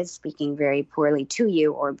partner is speaking very poorly to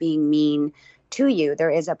you or being mean to you,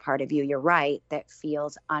 there is a part of you, you're right, that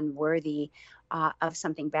feels unworthy of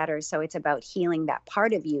something better. So it's about healing that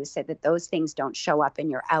part of you so that those things don't show up in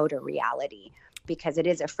your outer reality, because it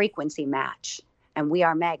is a frequency match, and we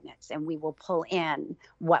are magnets, and we will pull in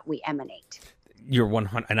what we emanate. You're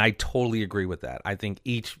 100, and I totally agree with that. I think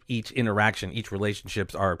each interaction, each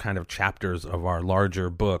relationships are kind of chapters of our larger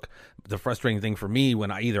book. The frustrating thing for me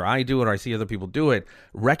when either I do it or I see other people do it,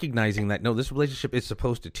 recognizing that no, this relationship is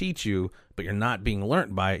supposed to teach you, but you're not being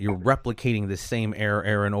learned by it. You're replicating the same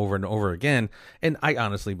error and over again. And I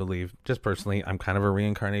honestly believe, just personally, I'm kind of a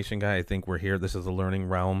reincarnation guy. I think we're here. This is a learning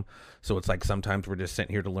realm. So it's like sometimes we're just sent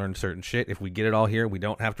here to learn certain shit. If we get it all here, we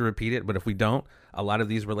don't have to repeat it. But if we don't, a lot of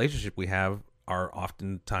these relationships we have are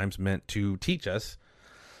oftentimes meant to teach us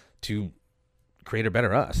to create a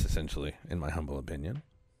better us, essentially, in my humble opinion.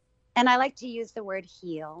 And I like to use the word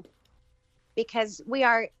heal, because we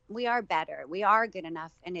are better. We are good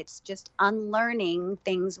enough. And it's just unlearning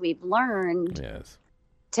things we've learned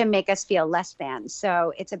to make us feel less than.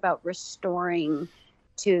 So it's about restoring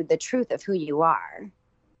to the truth of who you are.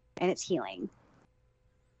 And it's healing.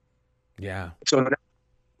 Yeah. So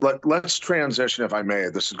let's transition, if I may.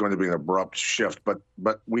 This is going to be an abrupt shift, but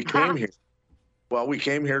we came here. Well, we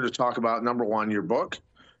came here to talk about, number one, your book,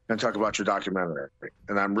 and talk about your documentary.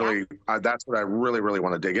 And I'm really, that's what I really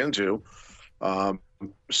want to dig into.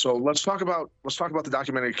 So let's talk about the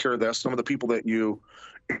documentary Cure This, some of the people that you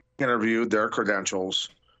interviewed, their credentials,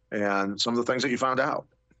 and some of the things that you found out.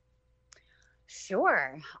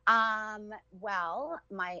 Sure. Well,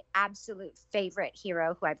 my absolute favorite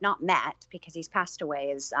hero, who I've not met because he's passed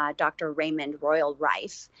away, is Dr. Raymond Royal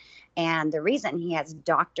Rife. And the reason he has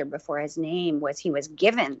doctor before his name was he was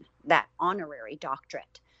given that honorary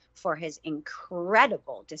doctorate for his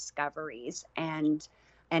incredible discoveries and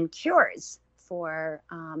cures for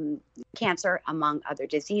cancer, among other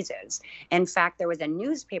diseases. In fact, there was a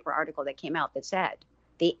newspaper article that came out that said,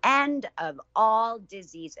 "The end of all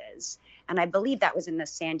diseases." And I believe that was in the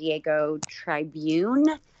San Diego Tribune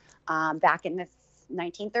back in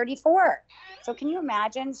 1934. So can you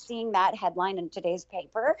imagine seeing that headline in today's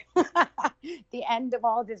paper? The end of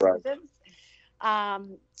all diseases. Right.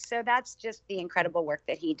 So that's just the incredible work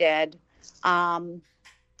that he did.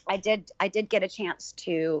 I did get a chance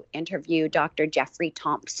to interview Dr. Jeffrey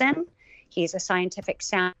Thompson. He's a scientific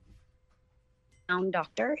sound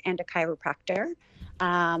doctor and a chiropractor.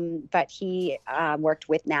 But he worked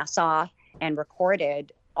with NASA and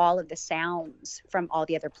recorded all of the sounds from all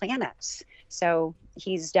the other planets. So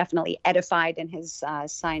he's definitely edified in his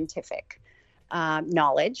scientific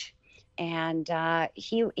knowledge. And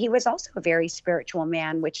he was also a very spiritual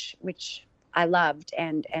man, which I loved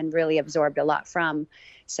and really absorbed a lot from.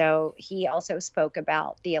 So he also spoke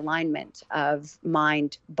about the alignment of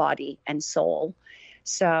mind, body, and soul.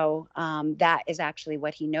 So that is actually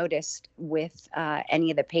what he noticed with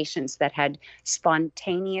any of the patients that had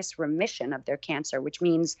spontaneous remission of their cancer, which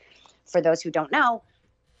means, for those who don't know,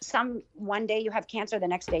 one day you have cancer, the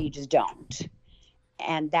next day you just don't.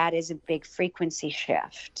 And that is a big frequency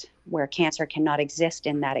shift where cancer cannot exist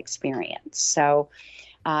in that experience. So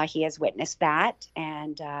he has witnessed that,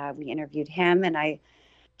 and we interviewed him. And I'm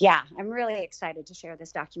really excited to share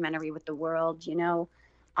this documentary with the world. You know,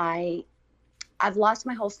 I've lost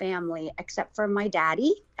my whole family except for my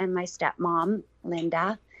daddy and my stepmom,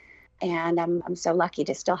 Linda. And I'm so lucky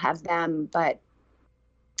to still have them. But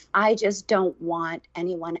I just don't want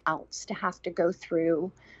anyone else to have to go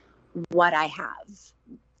through what I have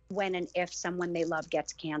when and if someone they love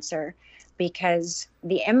gets cancer, because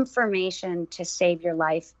the information to save your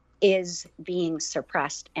life is being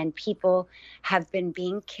suppressed, and people have been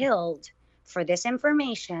being killed for this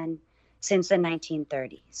information since the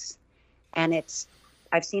 1930s. And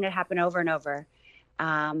I've seen it happen over and over.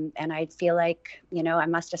 And I feel like, I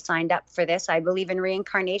must have signed up for this. I believe in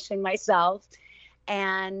reincarnation myself.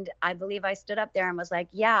 And I believe I stood up there and was like,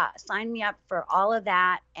 yeah, sign me up for all of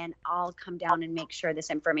that. And I'll come down and make sure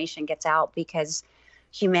this information gets out, because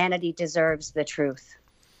humanity deserves the truth.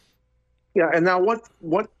 Yeah. And now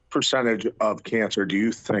what percentage of cancer do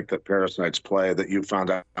you think that parasites play, that you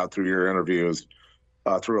found out through your interviews,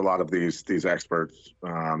 through a lot of these experts?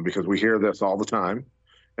 Because we hear this all the time,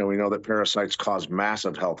 and we know that parasites cause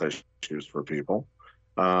massive health issues for people.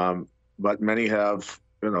 But many have,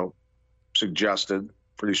 suggested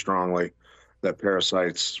pretty strongly that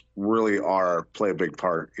parasites really play a big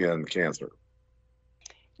part in cancer.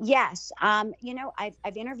 Yes. I've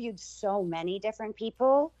interviewed so many different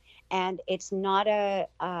people, and it's not a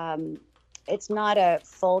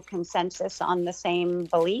full consensus on the same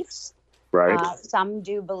beliefs. Right. Some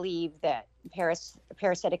do believe that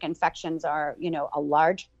parasitic infections are, a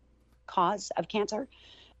large cause of cancer.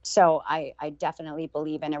 So I definitely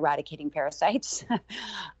believe in eradicating parasites.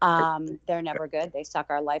 They're never good. They suck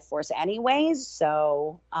our life force anyways.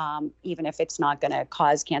 So even if it's not going to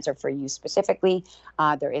cause cancer for you specifically,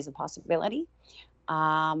 there is a possibility.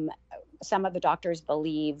 Some of the doctors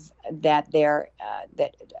believe that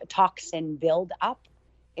that toxin buildup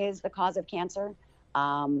is the cause of cancer.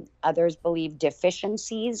 Others believe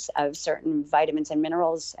deficiencies of certain vitamins and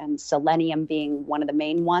minerals, and selenium being one of the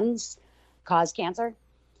main ones, cause cancer.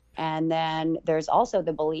 And then there's also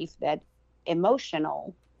the belief that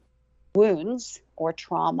emotional wounds or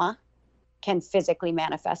trauma can physically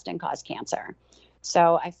manifest and cause cancer.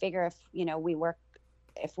 So I figure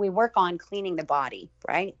if we work on cleaning the body,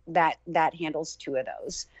 right, that handles two of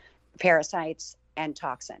those, parasites and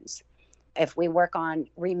toxins. If we work on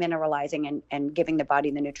remineralizing and giving the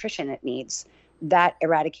body the nutrition it needs, that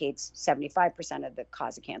eradicates 75% of the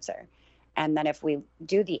cause of cancer. And then if we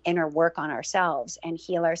do the inner work on ourselves and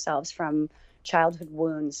heal ourselves from childhood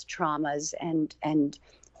wounds, traumas, and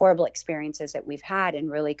horrible experiences that we've had and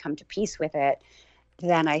really come to peace with it,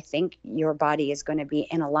 then I think your body is going to be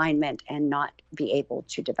in alignment and not be able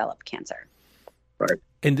to develop cancer. Right.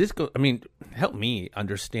 And help me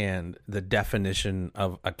understand the definition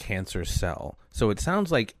of a cancer cell. So it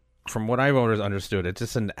sounds like, from what I've always understood, it's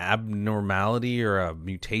just an abnormality or a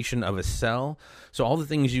mutation of a cell. So all the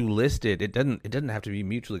things you listed, it doesn't have to be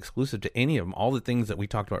mutually exclusive to any of them. All the things that we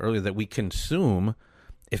talked about earlier that we consume,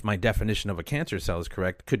 if my definition of a cancer cell is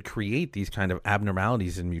correct, could create these kind of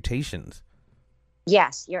abnormalities and mutations.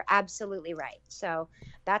 Yes, you're absolutely right. So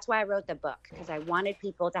that's why I wrote the book, because I wanted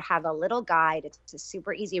people to have a little guide. It's a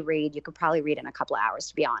super easy read. You could probably read it in a couple of hours,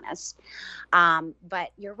 to be honest.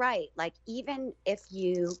 But you're right. Like, even if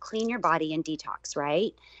you clean your body and detox,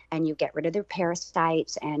 right, and you get rid of the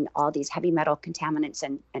parasites and all these heavy metal contaminants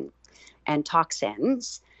and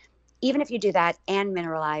toxins, even if you do that and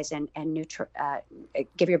mineralize and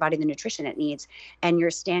give your body the nutrition it needs, and you're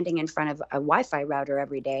standing in front of a Wi-Fi router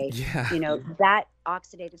every day, that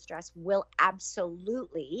oxidative stress will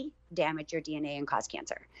absolutely damage your DNA and cause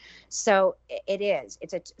cancer. So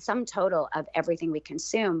it's a sum total of everything we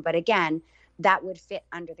consume. But again, that would fit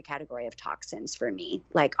under the category of toxins for me.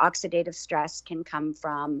 Like, oxidative stress can come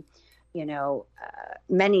from,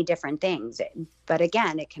 many different things. But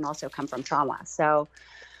again, it can also come from trauma. So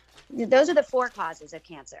those are the 4 causes of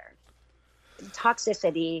cancer: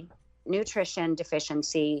 toxicity, nutrition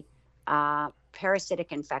deficiency,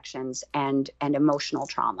 parasitic infections, and emotional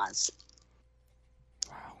traumas.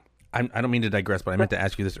 Wow. I don't mean to digress, but I meant to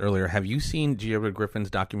ask you this earlier. Have you seen Gioba Griffin's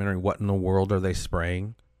documentary, What in the World Are They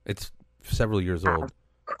Spraying? It's several years old.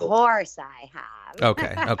 Of course I have.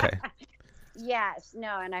 Okay. Yes,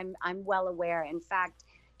 no, and I'm well aware. In fact,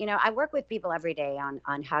 I work with people every day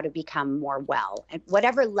on how to become more well. At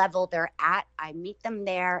whatever level they're at, I meet them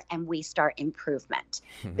there and we start improvement,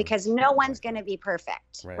 because no one's going to be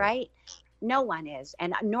perfect, right? No one is,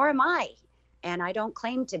 and nor am I. And I don't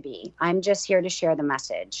claim to be. I'm just here to share the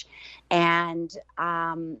message. And,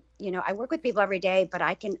 I work with people every day, but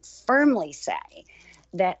I can firmly say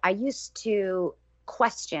that I used to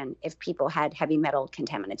question if people had heavy metal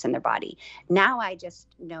contaminants in their body. Now I just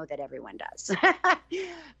know that everyone does,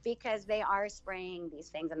 because they are spraying these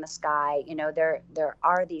things in the sky. There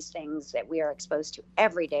are these things that we are exposed to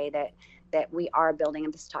every day that we are building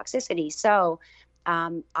in this toxicity. So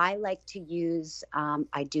I like to use,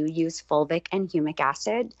 I do use fulvic and humic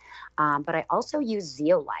acid, but I also use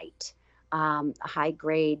zeolite, a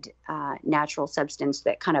high-grade natural substance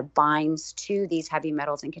that kind of binds to these heavy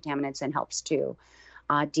metals and contaminants and helps to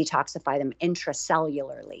detoxify them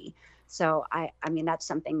intracellularly. So I mean, that's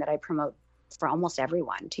something that I promote for almost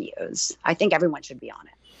everyone to use. I think everyone should be on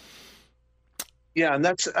it. Yeah,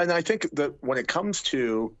 and I think that when it comes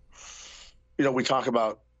to, we talk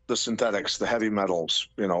about the synthetics, the heavy metals,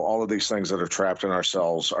 all of these things that are trapped in our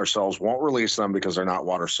cells won't release them because they're not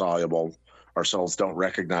water soluble. Our cells don't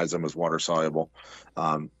recognize them as water soluble.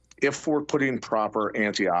 If we're putting proper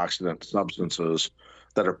antioxidant substances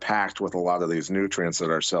that are packed with a lot of these nutrients that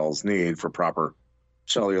our cells need for proper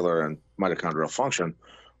cellular and mitochondrial function,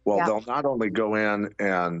 they'll not only go in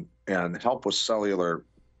and help with cellular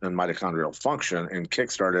and mitochondrial function and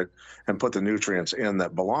kickstart it and put the nutrients in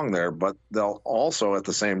that belong there, but they'll also at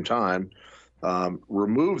the same time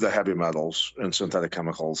remove the heavy metals and synthetic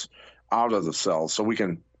chemicals out of the cells, so we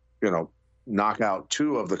can, knock out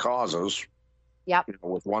 2 of the causes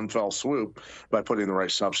with one fell swoop by putting the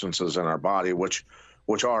right substances in our body, which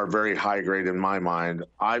are very high grade in my mind.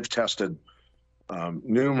 I've tested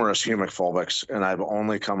numerous humic fulvics, and I've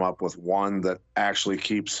only come up with one that actually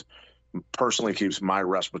personally keeps my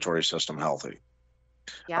respiratory system healthy.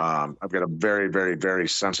 Yeah. I've got a very, very, very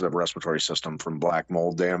sensitive respiratory system from black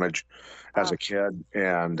mold damage as Oh, a kid.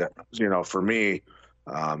 And, for me,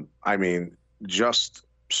 I mean, just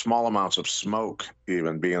small amounts of smoke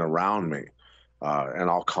even being around me, and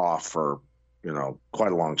I'll cough for,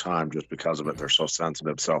 quite a long time just because of it. They're so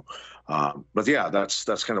sensitive. So, but yeah,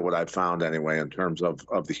 that's kind of what I've found anyway, in terms of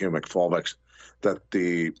the humic fulvics, that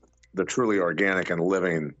the truly organic and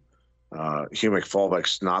living humic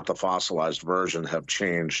fulvics, not the fossilized version, have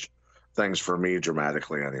changed things for me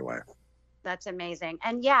dramatically anyway. that's amazing.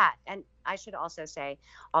 And yeah, and I should also say,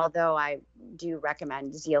 although I do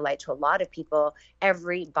recommend zeolite to a lot of people,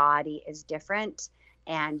 every body is different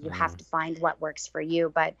and you have to find what works for you.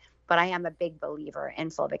 But I am a big believer in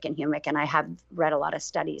fulvic and humic, and I have read a lot of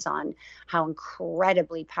studies on how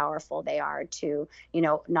incredibly powerful they are to,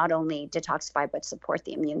 not only detoxify but support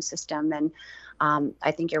the immune system. And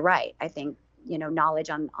I think you're right. I think knowledge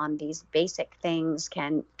on these basic things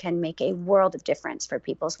can make a world of difference for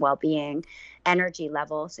people's well-being, energy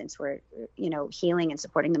level, since we're healing and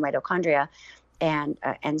supporting the mitochondria,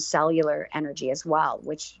 and cellular energy as well,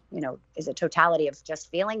 which is a totality of just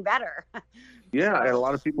feeling better. Yeah, and a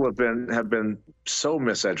lot of people have been so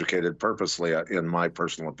miseducated purposely, in my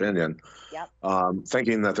personal opinion, Yep.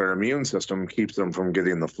 Thinking that their immune system keeps them from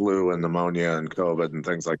getting the flu and pneumonia and COVID and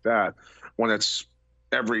things like that, when it's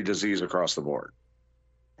every disease across the board.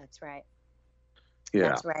 That's right. Yeah.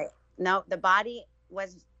 That's right. No, the body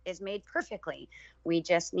is made perfectly. We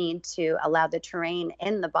just need to allow the terrain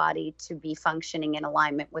in the body to be functioning in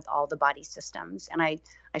alignment with all the body systems. And I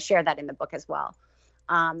share that in the book as well.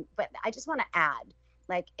 But I just want to add,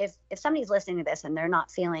 like, if somebody's listening to this and they're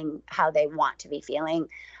not feeling how they want to be feeling,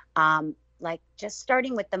 like, just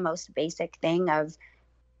starting with the most basic thing of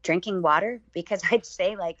drinking water, because I'd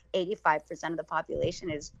say like 85% of the population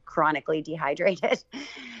is chronically dehydrated.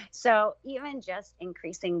 So even just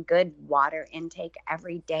increasing good water intake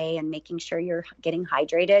every day and making sure you're getting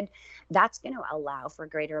hydrated, that's going to allow for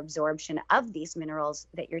greater absorption of these minerals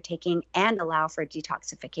that you're taking and allow for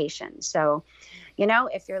detoxification. So,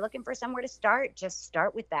 if you're looking for somewhere to start, just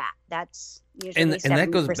start with that. That's usually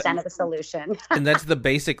 70% of the solution. And that's the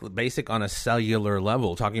basic on a cellular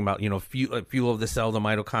level, talking about, fuel of the cell, the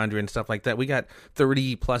mitochondria and stuff like that. We got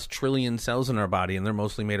 30 plus trillion cells in our body, and they're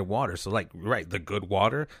mostly made of water. So, like, right, the good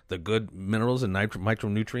water, the good minerals and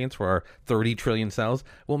micronutrients for our 30 trillion cells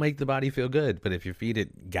will make the body feel good. But if you feed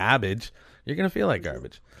it garbage, you're going to feel like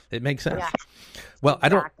garbage. It makes sense. Yeah. Well,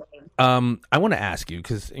 Exactly. I want to ask you,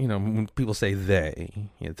 because, when people say they,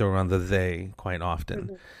 throw around the they quite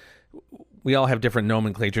often. We all have different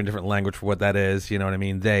nomenclature and different language for what that is, you know what I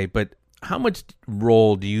mean? They, but how much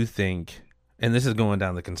role do you think, and this is going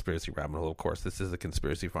down the conspiracy rabbit hole, of course, this is the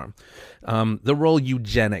conspiracy farm, the role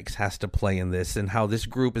eugenics has to play in this, and how this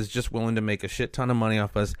group is just willing to make a shit ton of money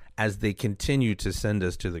off us as they continue to send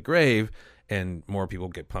us to the grave, and more people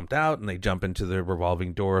get pumped out and they jump into the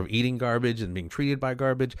revolving door of eating garbage and being treated by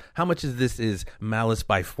garbage? How much of this is malice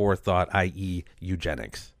by forethought, i.e.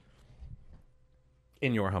 eugenics,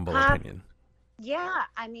 in your humble opinion? Yeah,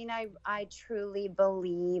 I mean, I truly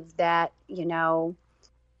believe that,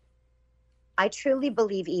 I truly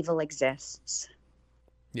believe evil exists.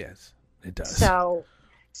 Yes, it does. So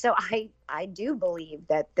I do believe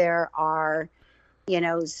that there are,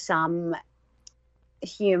 some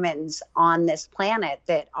humans on this planet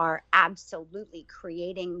that are absolutely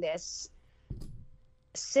creating this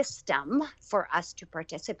system for us to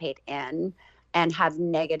participate in and have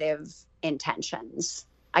negative intentions.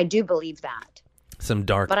 I do believe that. Some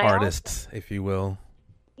dark artists, if you will.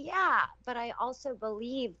 Yeah, but I also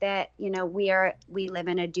believe that, we live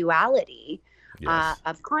in a duality, Yes.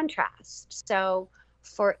 of contrast. So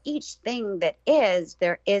for each thing that is,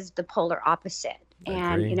 there is the polar opposite.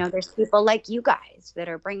 And, Agree. there's people like you guys that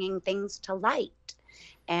are bringing things to light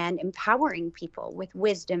and empowering people with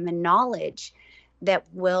wisdom and knowledge that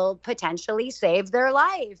will potentially save their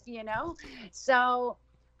life, So,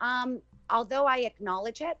 although I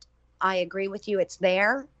acknowledge it, I agree with you. It's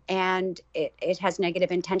there and it has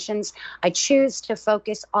negative intentions. I choose to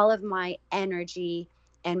focus all of my energy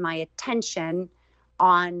and my attention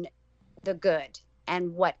on the good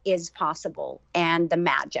and what is possible and the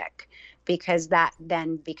magic, because that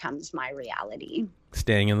then becomes my reality.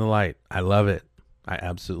 Staying in the light. I love it. I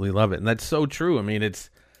absolutely love it. And that's so true. I mean,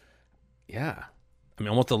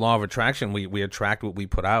 almost the law of attraction. We attract what we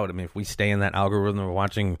put out. I mean, if we stay in that algorithm of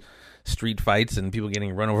watching street fights and people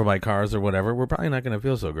getting run over by cars or whatever, we're probably not going to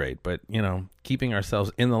feel so great. But, keeping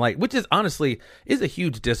ourselves in the light, which is honestly is a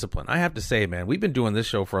huge discipline. I have to say, man, we've been doing this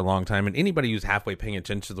show for a long time, and anybody who's halfway paying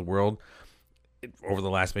attention to the world, over the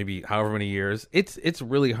last maybe however many years, it's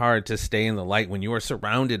really hard to stay in the light when you are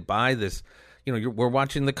surrounded by this. You know, we're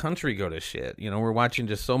watching the country go to shit. You know, we're watching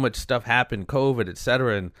just so much stuff happen, COVID, et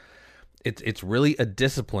cetera. And it's really a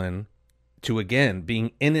discipline to, again,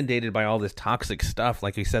 being inundated by all this toxic stuff,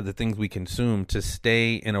 like you said, the things we consume, to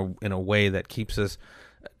stay in a way that keeps us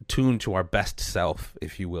tuned to our best self,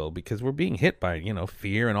 if you will, because we're being hit by, you know,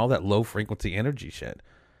 fear and all that low frequency energy shit.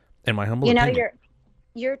 In my humble opinion.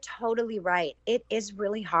 You're totally right. It is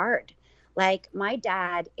really hard. Like, my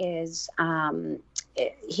dad is,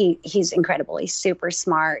 he's incredible. He's super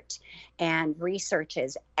smart and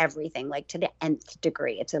researches everything, like to the nth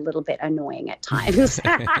degree. It's a little bit annoying at times,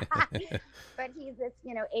 but he's this,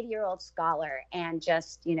 80-year-old scholar and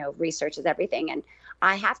just, researches everything. And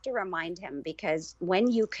I have to remind him, because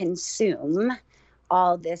when you consume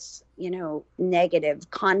all this,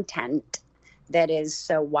 negative content that is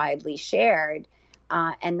so widely shared,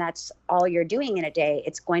 and that's all you're doing in a day,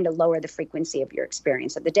 it's going to lower the frequency of your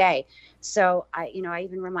experience of the day. So I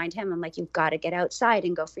even remind him, I'm like, you've got to get outside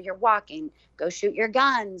and go for your walking, go shoot your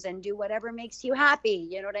guns and do whatever makes you happy.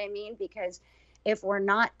 You know what I mean? Because if we're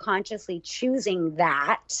not consciously choosing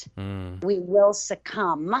that, we will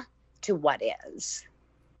succumb to what is.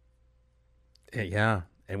 Yeah.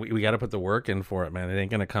 And we got to put the work in for it, man. It ain't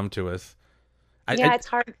going to come to us. It's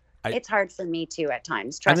hard. It's hard for me too at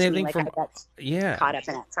times. Trust me, I get caught up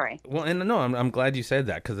in it. Sorry. Well, and no, I'm glad you said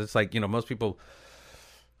that, because it's like, most people,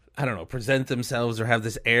 I don't know, present themselves or have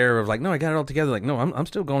this air of like, no, I got it all together. Like, no, I'm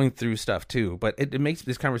still going through stuff too. But it makes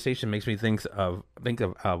this conversation makes me think of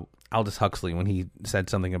Aldous Huxley, when he said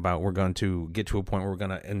something about we're going to get to a point where we're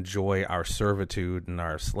going to enjoy our servitude and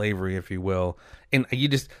our slavery, if you will. And you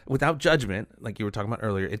just, without judgment, like you were talking about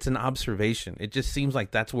earlier, it's an observation. It just seems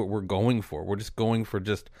like that's what we're going for. We're just going for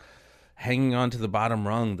just hanging on to the bottom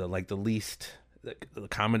rung, the least, the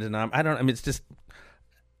common denominator. It's just,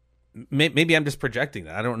 maybe I'm just projecting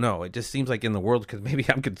that. I don't know. It just seems like in the world, because maybe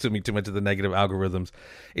I'm consuming too much of the negative algorithms,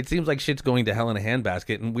 it seems like shit's going to hell in a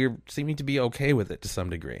handbasket, and we're seeming to be okay with it to some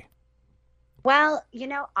degree. Well,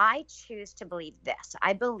 I choose to believe this.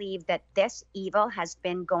 I believe that this evil has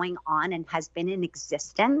been going on and has been in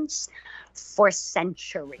existence for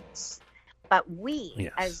centuries. But we,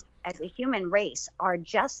 yes, as a human race, are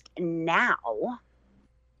just now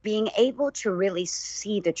being able to really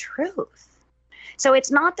see the truth. So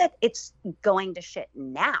it's not that it's going to shit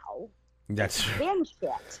now. That's true. Been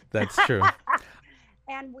shit. That's true.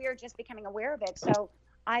 And we're just becoming aware of it. So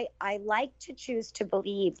I like to choose to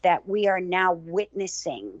believe that we are now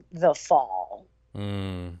witnessing the fall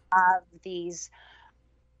of these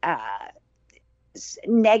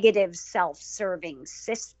negative self-serving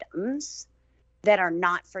systems that are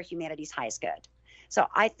not for humanity's highest good. So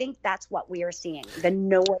I think that's what we are seeing, the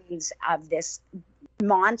noise of this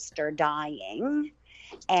monster dying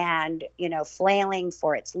and, flailing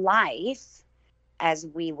for its life. As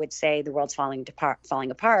we would say, the world's falling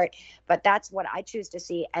apart. But that's what I choose to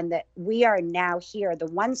see. And that we are now here, the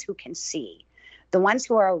ones who can see, the ones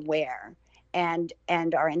who are aware and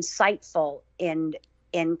are insightful in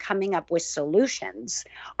coming up with solutions,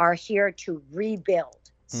 are here to rebuild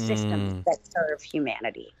systems that serve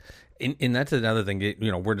humanity. And that's another thing,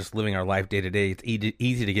 we're just living our life day to day. It's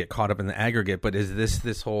easy to get caught up in the aggregate, but is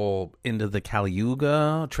this whole into the Kali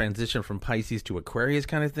Yuga transition from Pisces to Aquarius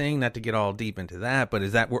kind of thing? Not to get all deep into that, but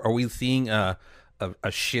are we seeing a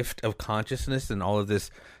shift of consciousness and all of this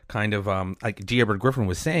kind of, like G. Edward Griffin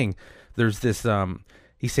was saying, there's this,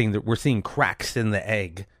 he's saying that we're seeing cracks in the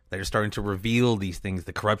egg that are starting to reveal these things,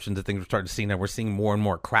 the corruptions of things we're starting to see now. We're seeing more and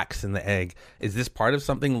more cracks in the egg. Is this part of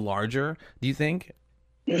something larger, do you think?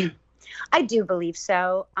 I do believe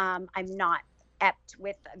so. I'm not apt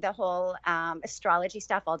with the whole astrology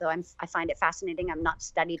stuff, although I find it fascinating. I'm not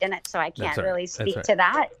studied in it, so I can't really speak to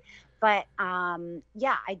that. But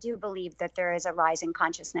I do believe that there is a rise in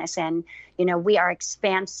consciousness, and we are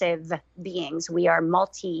expansive beings. We are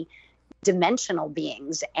multi-dimensional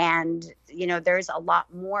beings, and there's a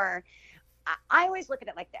lot more. I always look at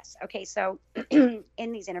it like this. Okay, so in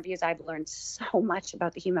these interviews, I've learned so much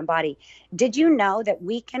about the human body. Did you know that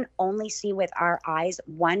we can only see with our eyes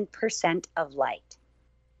 1% of light?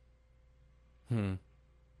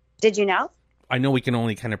 Did you know? I know we can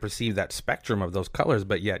only kind of perceive that spectrum of those colors,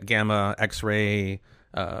 but yet gamma, X-ray,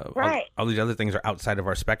 right. all these other things are outside of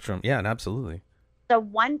our spectrum. Yeah, absolutely. So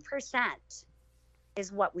 1%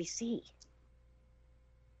 is what we see.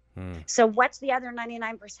 So what's the other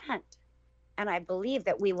 99%? And I believe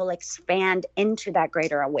that we will expand into that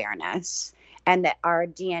greater awareness, and that our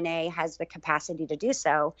DNA has the capacity to do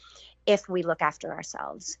so if we look after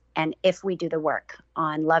ourselves and if we do the work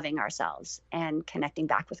on loving ourselves and connecting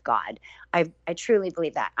back with God. I truly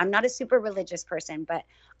believe that. I'm not a super religious person, but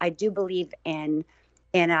I do believe in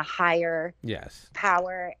a higher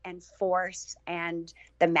power and force and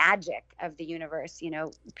the magic of the universe. You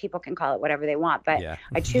know, people can call it whatever they want, but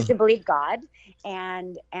I choose to believe God.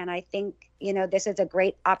 And I think, you know, this is a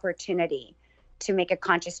great opportunity to make a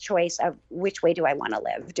conscious choice of which way do I want to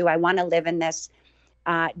live? Do I want to live in this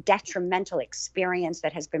detrimental experience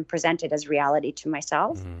that has been presented as reality to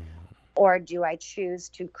myself? Or do I choose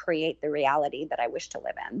to create the reality that I wish to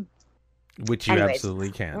live in? Which you absolutely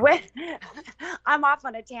can. I'm off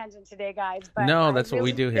on a tangent today, guys. But no, that's what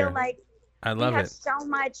we do here. Like I love it. We have so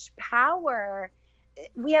much power.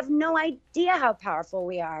 We have no idea how powerful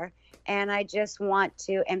we are. And I just want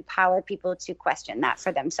to empower people to question that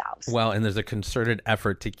for themselves. Well, and there's a concerted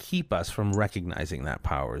effort to keep us from recognizing that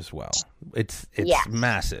power as well. It's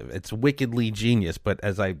massive. It's wickedly genius. But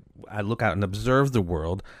as I look out and observe the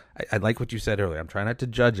world, I like what you said earlier. I'm trying not to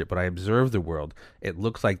judge it, but I observe the world. It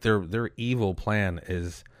looks like their evil plan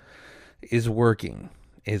is working.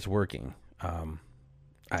 I don't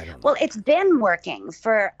know. Well, it's been working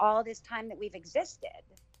for all this time that we've existed.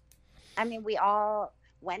 I mean, we all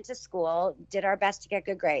went to school, did our best to get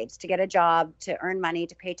good grades, to get a job, to earn money,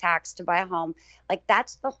 to pay tax, to buy a home. Like,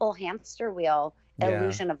 that's the whole hamster wheel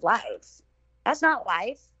illusion of life. That's not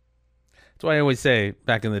life. That's why I always say,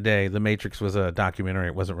 back in the day, The Matrix was a documentary.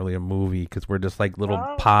 It wasn't really a movie, because we're just like little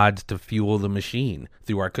pods to fuel the machine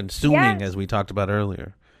through our consuming, as we talked about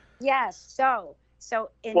earlier. Yes. So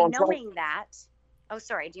in knowing that,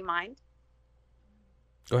 sorry, do you mind?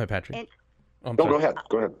 Go ahead, Patrick. Go ahead.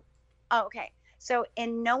 Oh, okay. So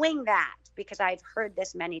in knowing that, because I've heard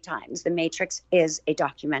this many times, The Matrix is a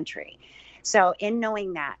documentary. So in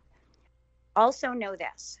knowing that, also know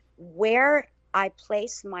this: where I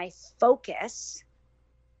place my focus,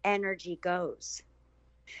 energy goes.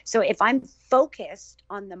 So if I'm focused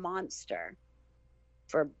on the monster,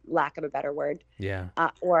 for lack of a better word,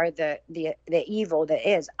 or the evil that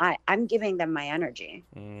is, I'm giving them my energy.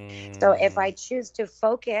 So if I choose to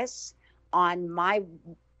focus on my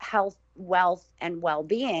health, wealth, and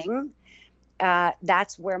well-being,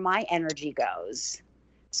 that's where my energy goes.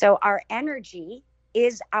 So our energy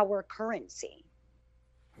is our currency.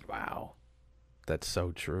 Wow, that's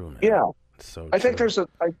so true, man. Yeah, so I think there's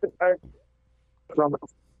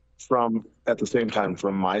from at the same time,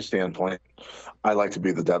 from my standpoint, I like to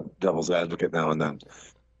be the devil's advocate now and then.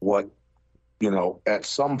 At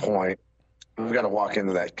some point, I've got to walk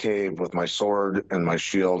into that cave with my sword and my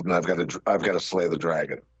shield, and I've got to slay the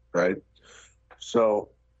dragon, right? So,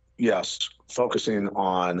 yes, focusing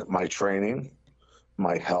on my training,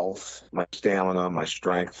 my health, my stamina, my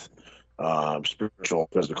strength, spiritual,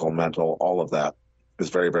 physical, mental, all of that is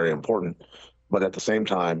very, very important. But at the same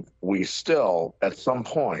time, we still, at some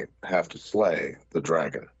point, have to slay the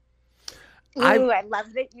dragon. I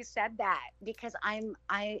love that you said that, because I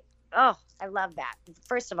love that.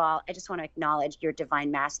 First of all, I just want to acknowledge your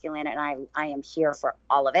divine masculine, and I am here for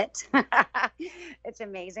all of it. It's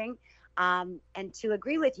amazing. And to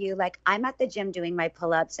agree with you, like, I'm at the gym doing my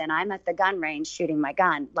pull-ups, and I'm at the gun range shooting my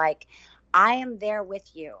gun. Like, I am there with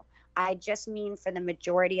you. I just mean for the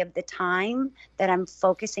majority of the time that I'm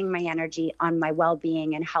focusing my energy on my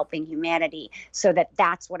well-being and helping humanity, so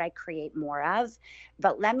that's what I create more of.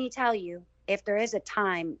 But let me tell you, if there is a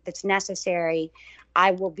time that's necessary,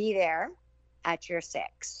 I will be there at your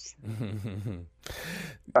 6.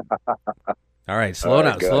 All right, slow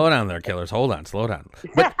down there, killers. Hold on, slow down.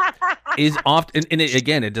 But is often, and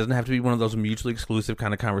again, it doesn't have to be one of those mutually exclusive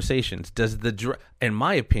kind of conversations. Does in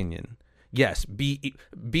my opinion, yes, be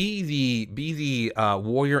the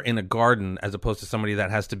warrior in a garden as opposed to somebody that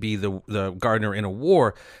has to be the gardener in a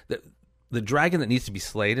war. The dragon that needs to be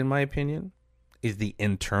slayed, in my opinion, is the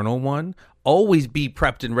internal one. Always be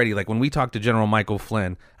prepped and ready. Like when we talked to General Michael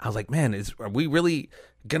Flynn, I was like, man, are we really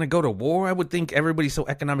going to go to war? I would think everybody's so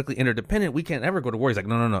economically interdependent, we can't ever go to war. He's like,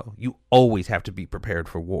 no. You always have to be prepared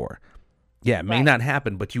for war. Yeah, it may not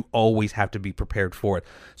happen, but you always have to be prepared for it.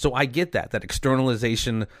 So I get that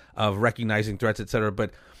externalization of recognizing threats, et cetera. But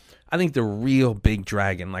I think the real big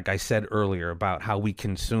dragon, like I said earlier about how we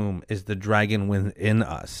consume, is the dragon within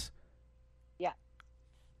us. Yeah.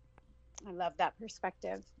 I love that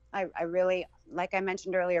perspective. I really, like I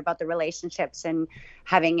mentioned earlier about the relationships and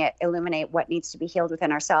having it illuminate what needs to be healed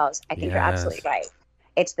within ourselves. I think you're absolutely right.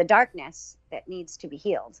 It's the darkness that needs to be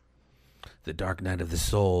healed. The dark night of the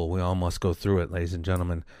soul. We all must go through it, ladies and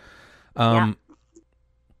gentlemen. Yeah,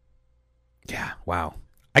 wow.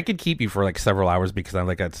 I could keep you for like several hours because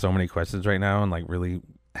I got so many questions right now and like really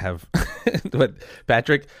have. But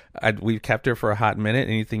Patrick, we've kept her for a hot minute.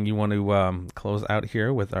 Anything you want to close out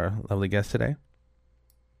here with our lovely guest today?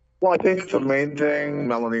 Well, I think the main thing,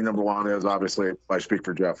 Melanie, number one, is obviously I speak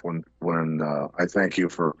for Jeff when I thank you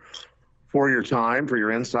for your time, for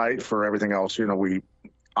your insight, for everything else.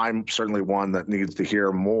 I'm certainly one that needs to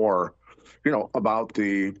hear more, about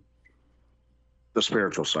the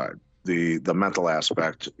spiritual side, the mental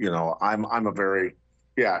aspect. I'm a very,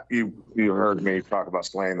 you heard me talk about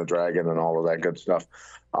slaying the dragon and all of that good stuff.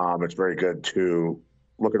 It's very good to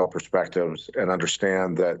look at all perspectives and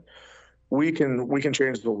understand that we can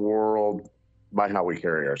change the world by how we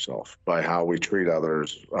carry ourselves, by how we treat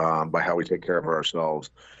others, by how we take care of ourselves,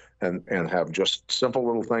 and have just simple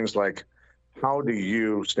little things like, how do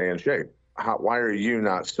you stay in shape? Why are you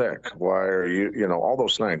not sick? Why are you, all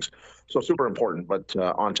those things. So super important. But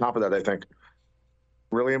on top of that, I think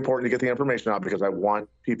really important to get the information out, because I want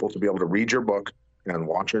people to be able to read your book and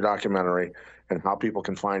watch your documentary, and how people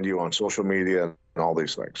can find you on social media and all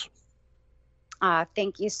these things.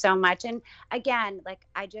 Thank you so much. And again,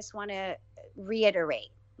 I just want to reiterate,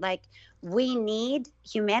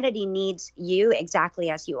 humanity needs you exactly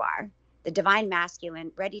as you are, the divine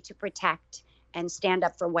masculine, ready to protect and stand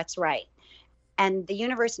up for what's right. And the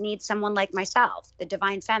universe needs someone like myself, the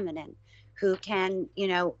divine feminine, who can,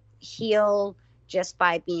 heal just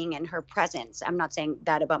by being in her presence. I'm not saying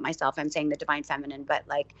that about myself. I'm saying the divine feminine, but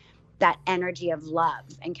that energy of love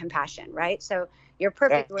and compassion, right? So you're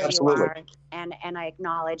perfect where Absolutely. you are, and I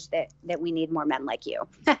acknowledge that we need more men like you.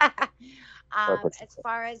 As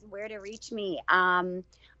far as where to reach me, I'm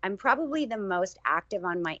probably the most active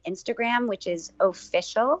on my Instagram, which is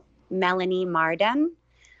official Melanie Marden.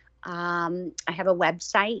 I have a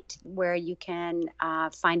website where you can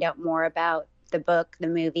find out more about the book, the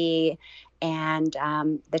movie, and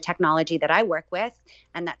the technology that I work with,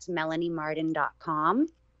 and that's melaniemarden.com.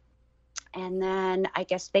 And then I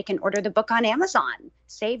guess they can order the book on Amazon.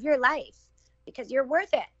 Save your life, because you're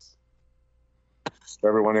worth it.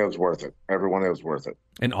 Everyone is worth it. Everyone is worth it.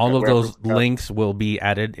 And all of those links will be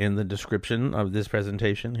added in the description of this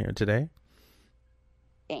presentation here today.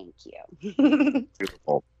 Thank you.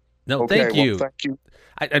 Beautiful. No, Okay, thank you. Well, thank you.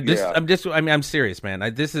 I'm serious, man. I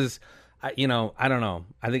don't know.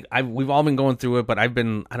 I think we've all been going through it, but I've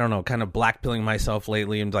been, kind of blackpilling myself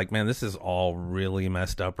lately. And like, man, this is all really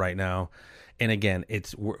messed up right now. And again,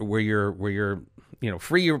 it's where you're,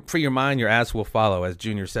 free your mind, your ass will follow, as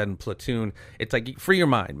Junior said in Platoon. It's like, free your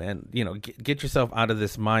mind, man. Get yourself out of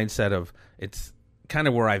this mindset of, it's kind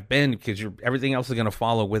of where I've been, because everything else is going to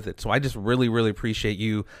follow with it. So I just really, really appreciate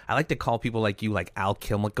you. I like to call people like you like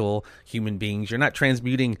alchemical human beings. You're not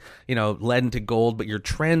transmuting, lead into gold, but you're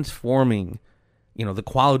transforming, the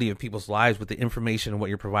quality of people's lives with the information and what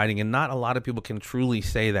you're providing. And not a lot of people can truly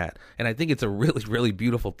say that. And I think it's a really, really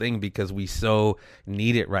beautiful thing, because we so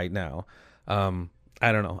need it right now. I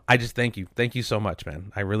don't know. I just thank you. Thank you so much,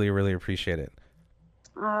 man. I really, really appreciate it.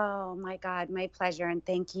 Oh my God, my pleasure. And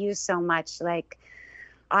thank you so much.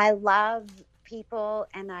 I love people,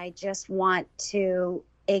 and I just want to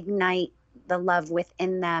ignite the love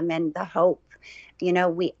within them and the hope.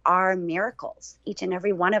 We are miracles, each and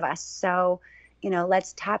every one of us. So,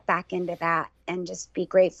 let's tap back into that and just be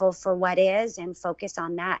grateful for what is, and focus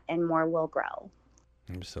on that, and more will grow.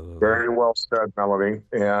 Absolutely. Very well said, Melanie.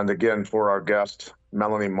 And again, for our guest,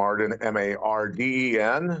 Melanie Marden,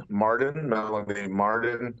 Marden, Marden, Melanie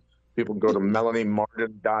Marden. People go to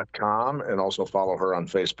melaniemarden.com, and also follow her on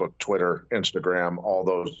Facebook, Twitter, Instagram, all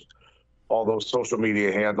those social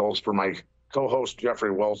media handles. For my co-host,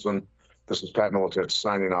 Jeffrey Wilson, this is Pat Miletich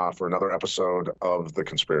signing off for another episode of The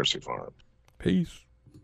Conspiracy Farm. Peace.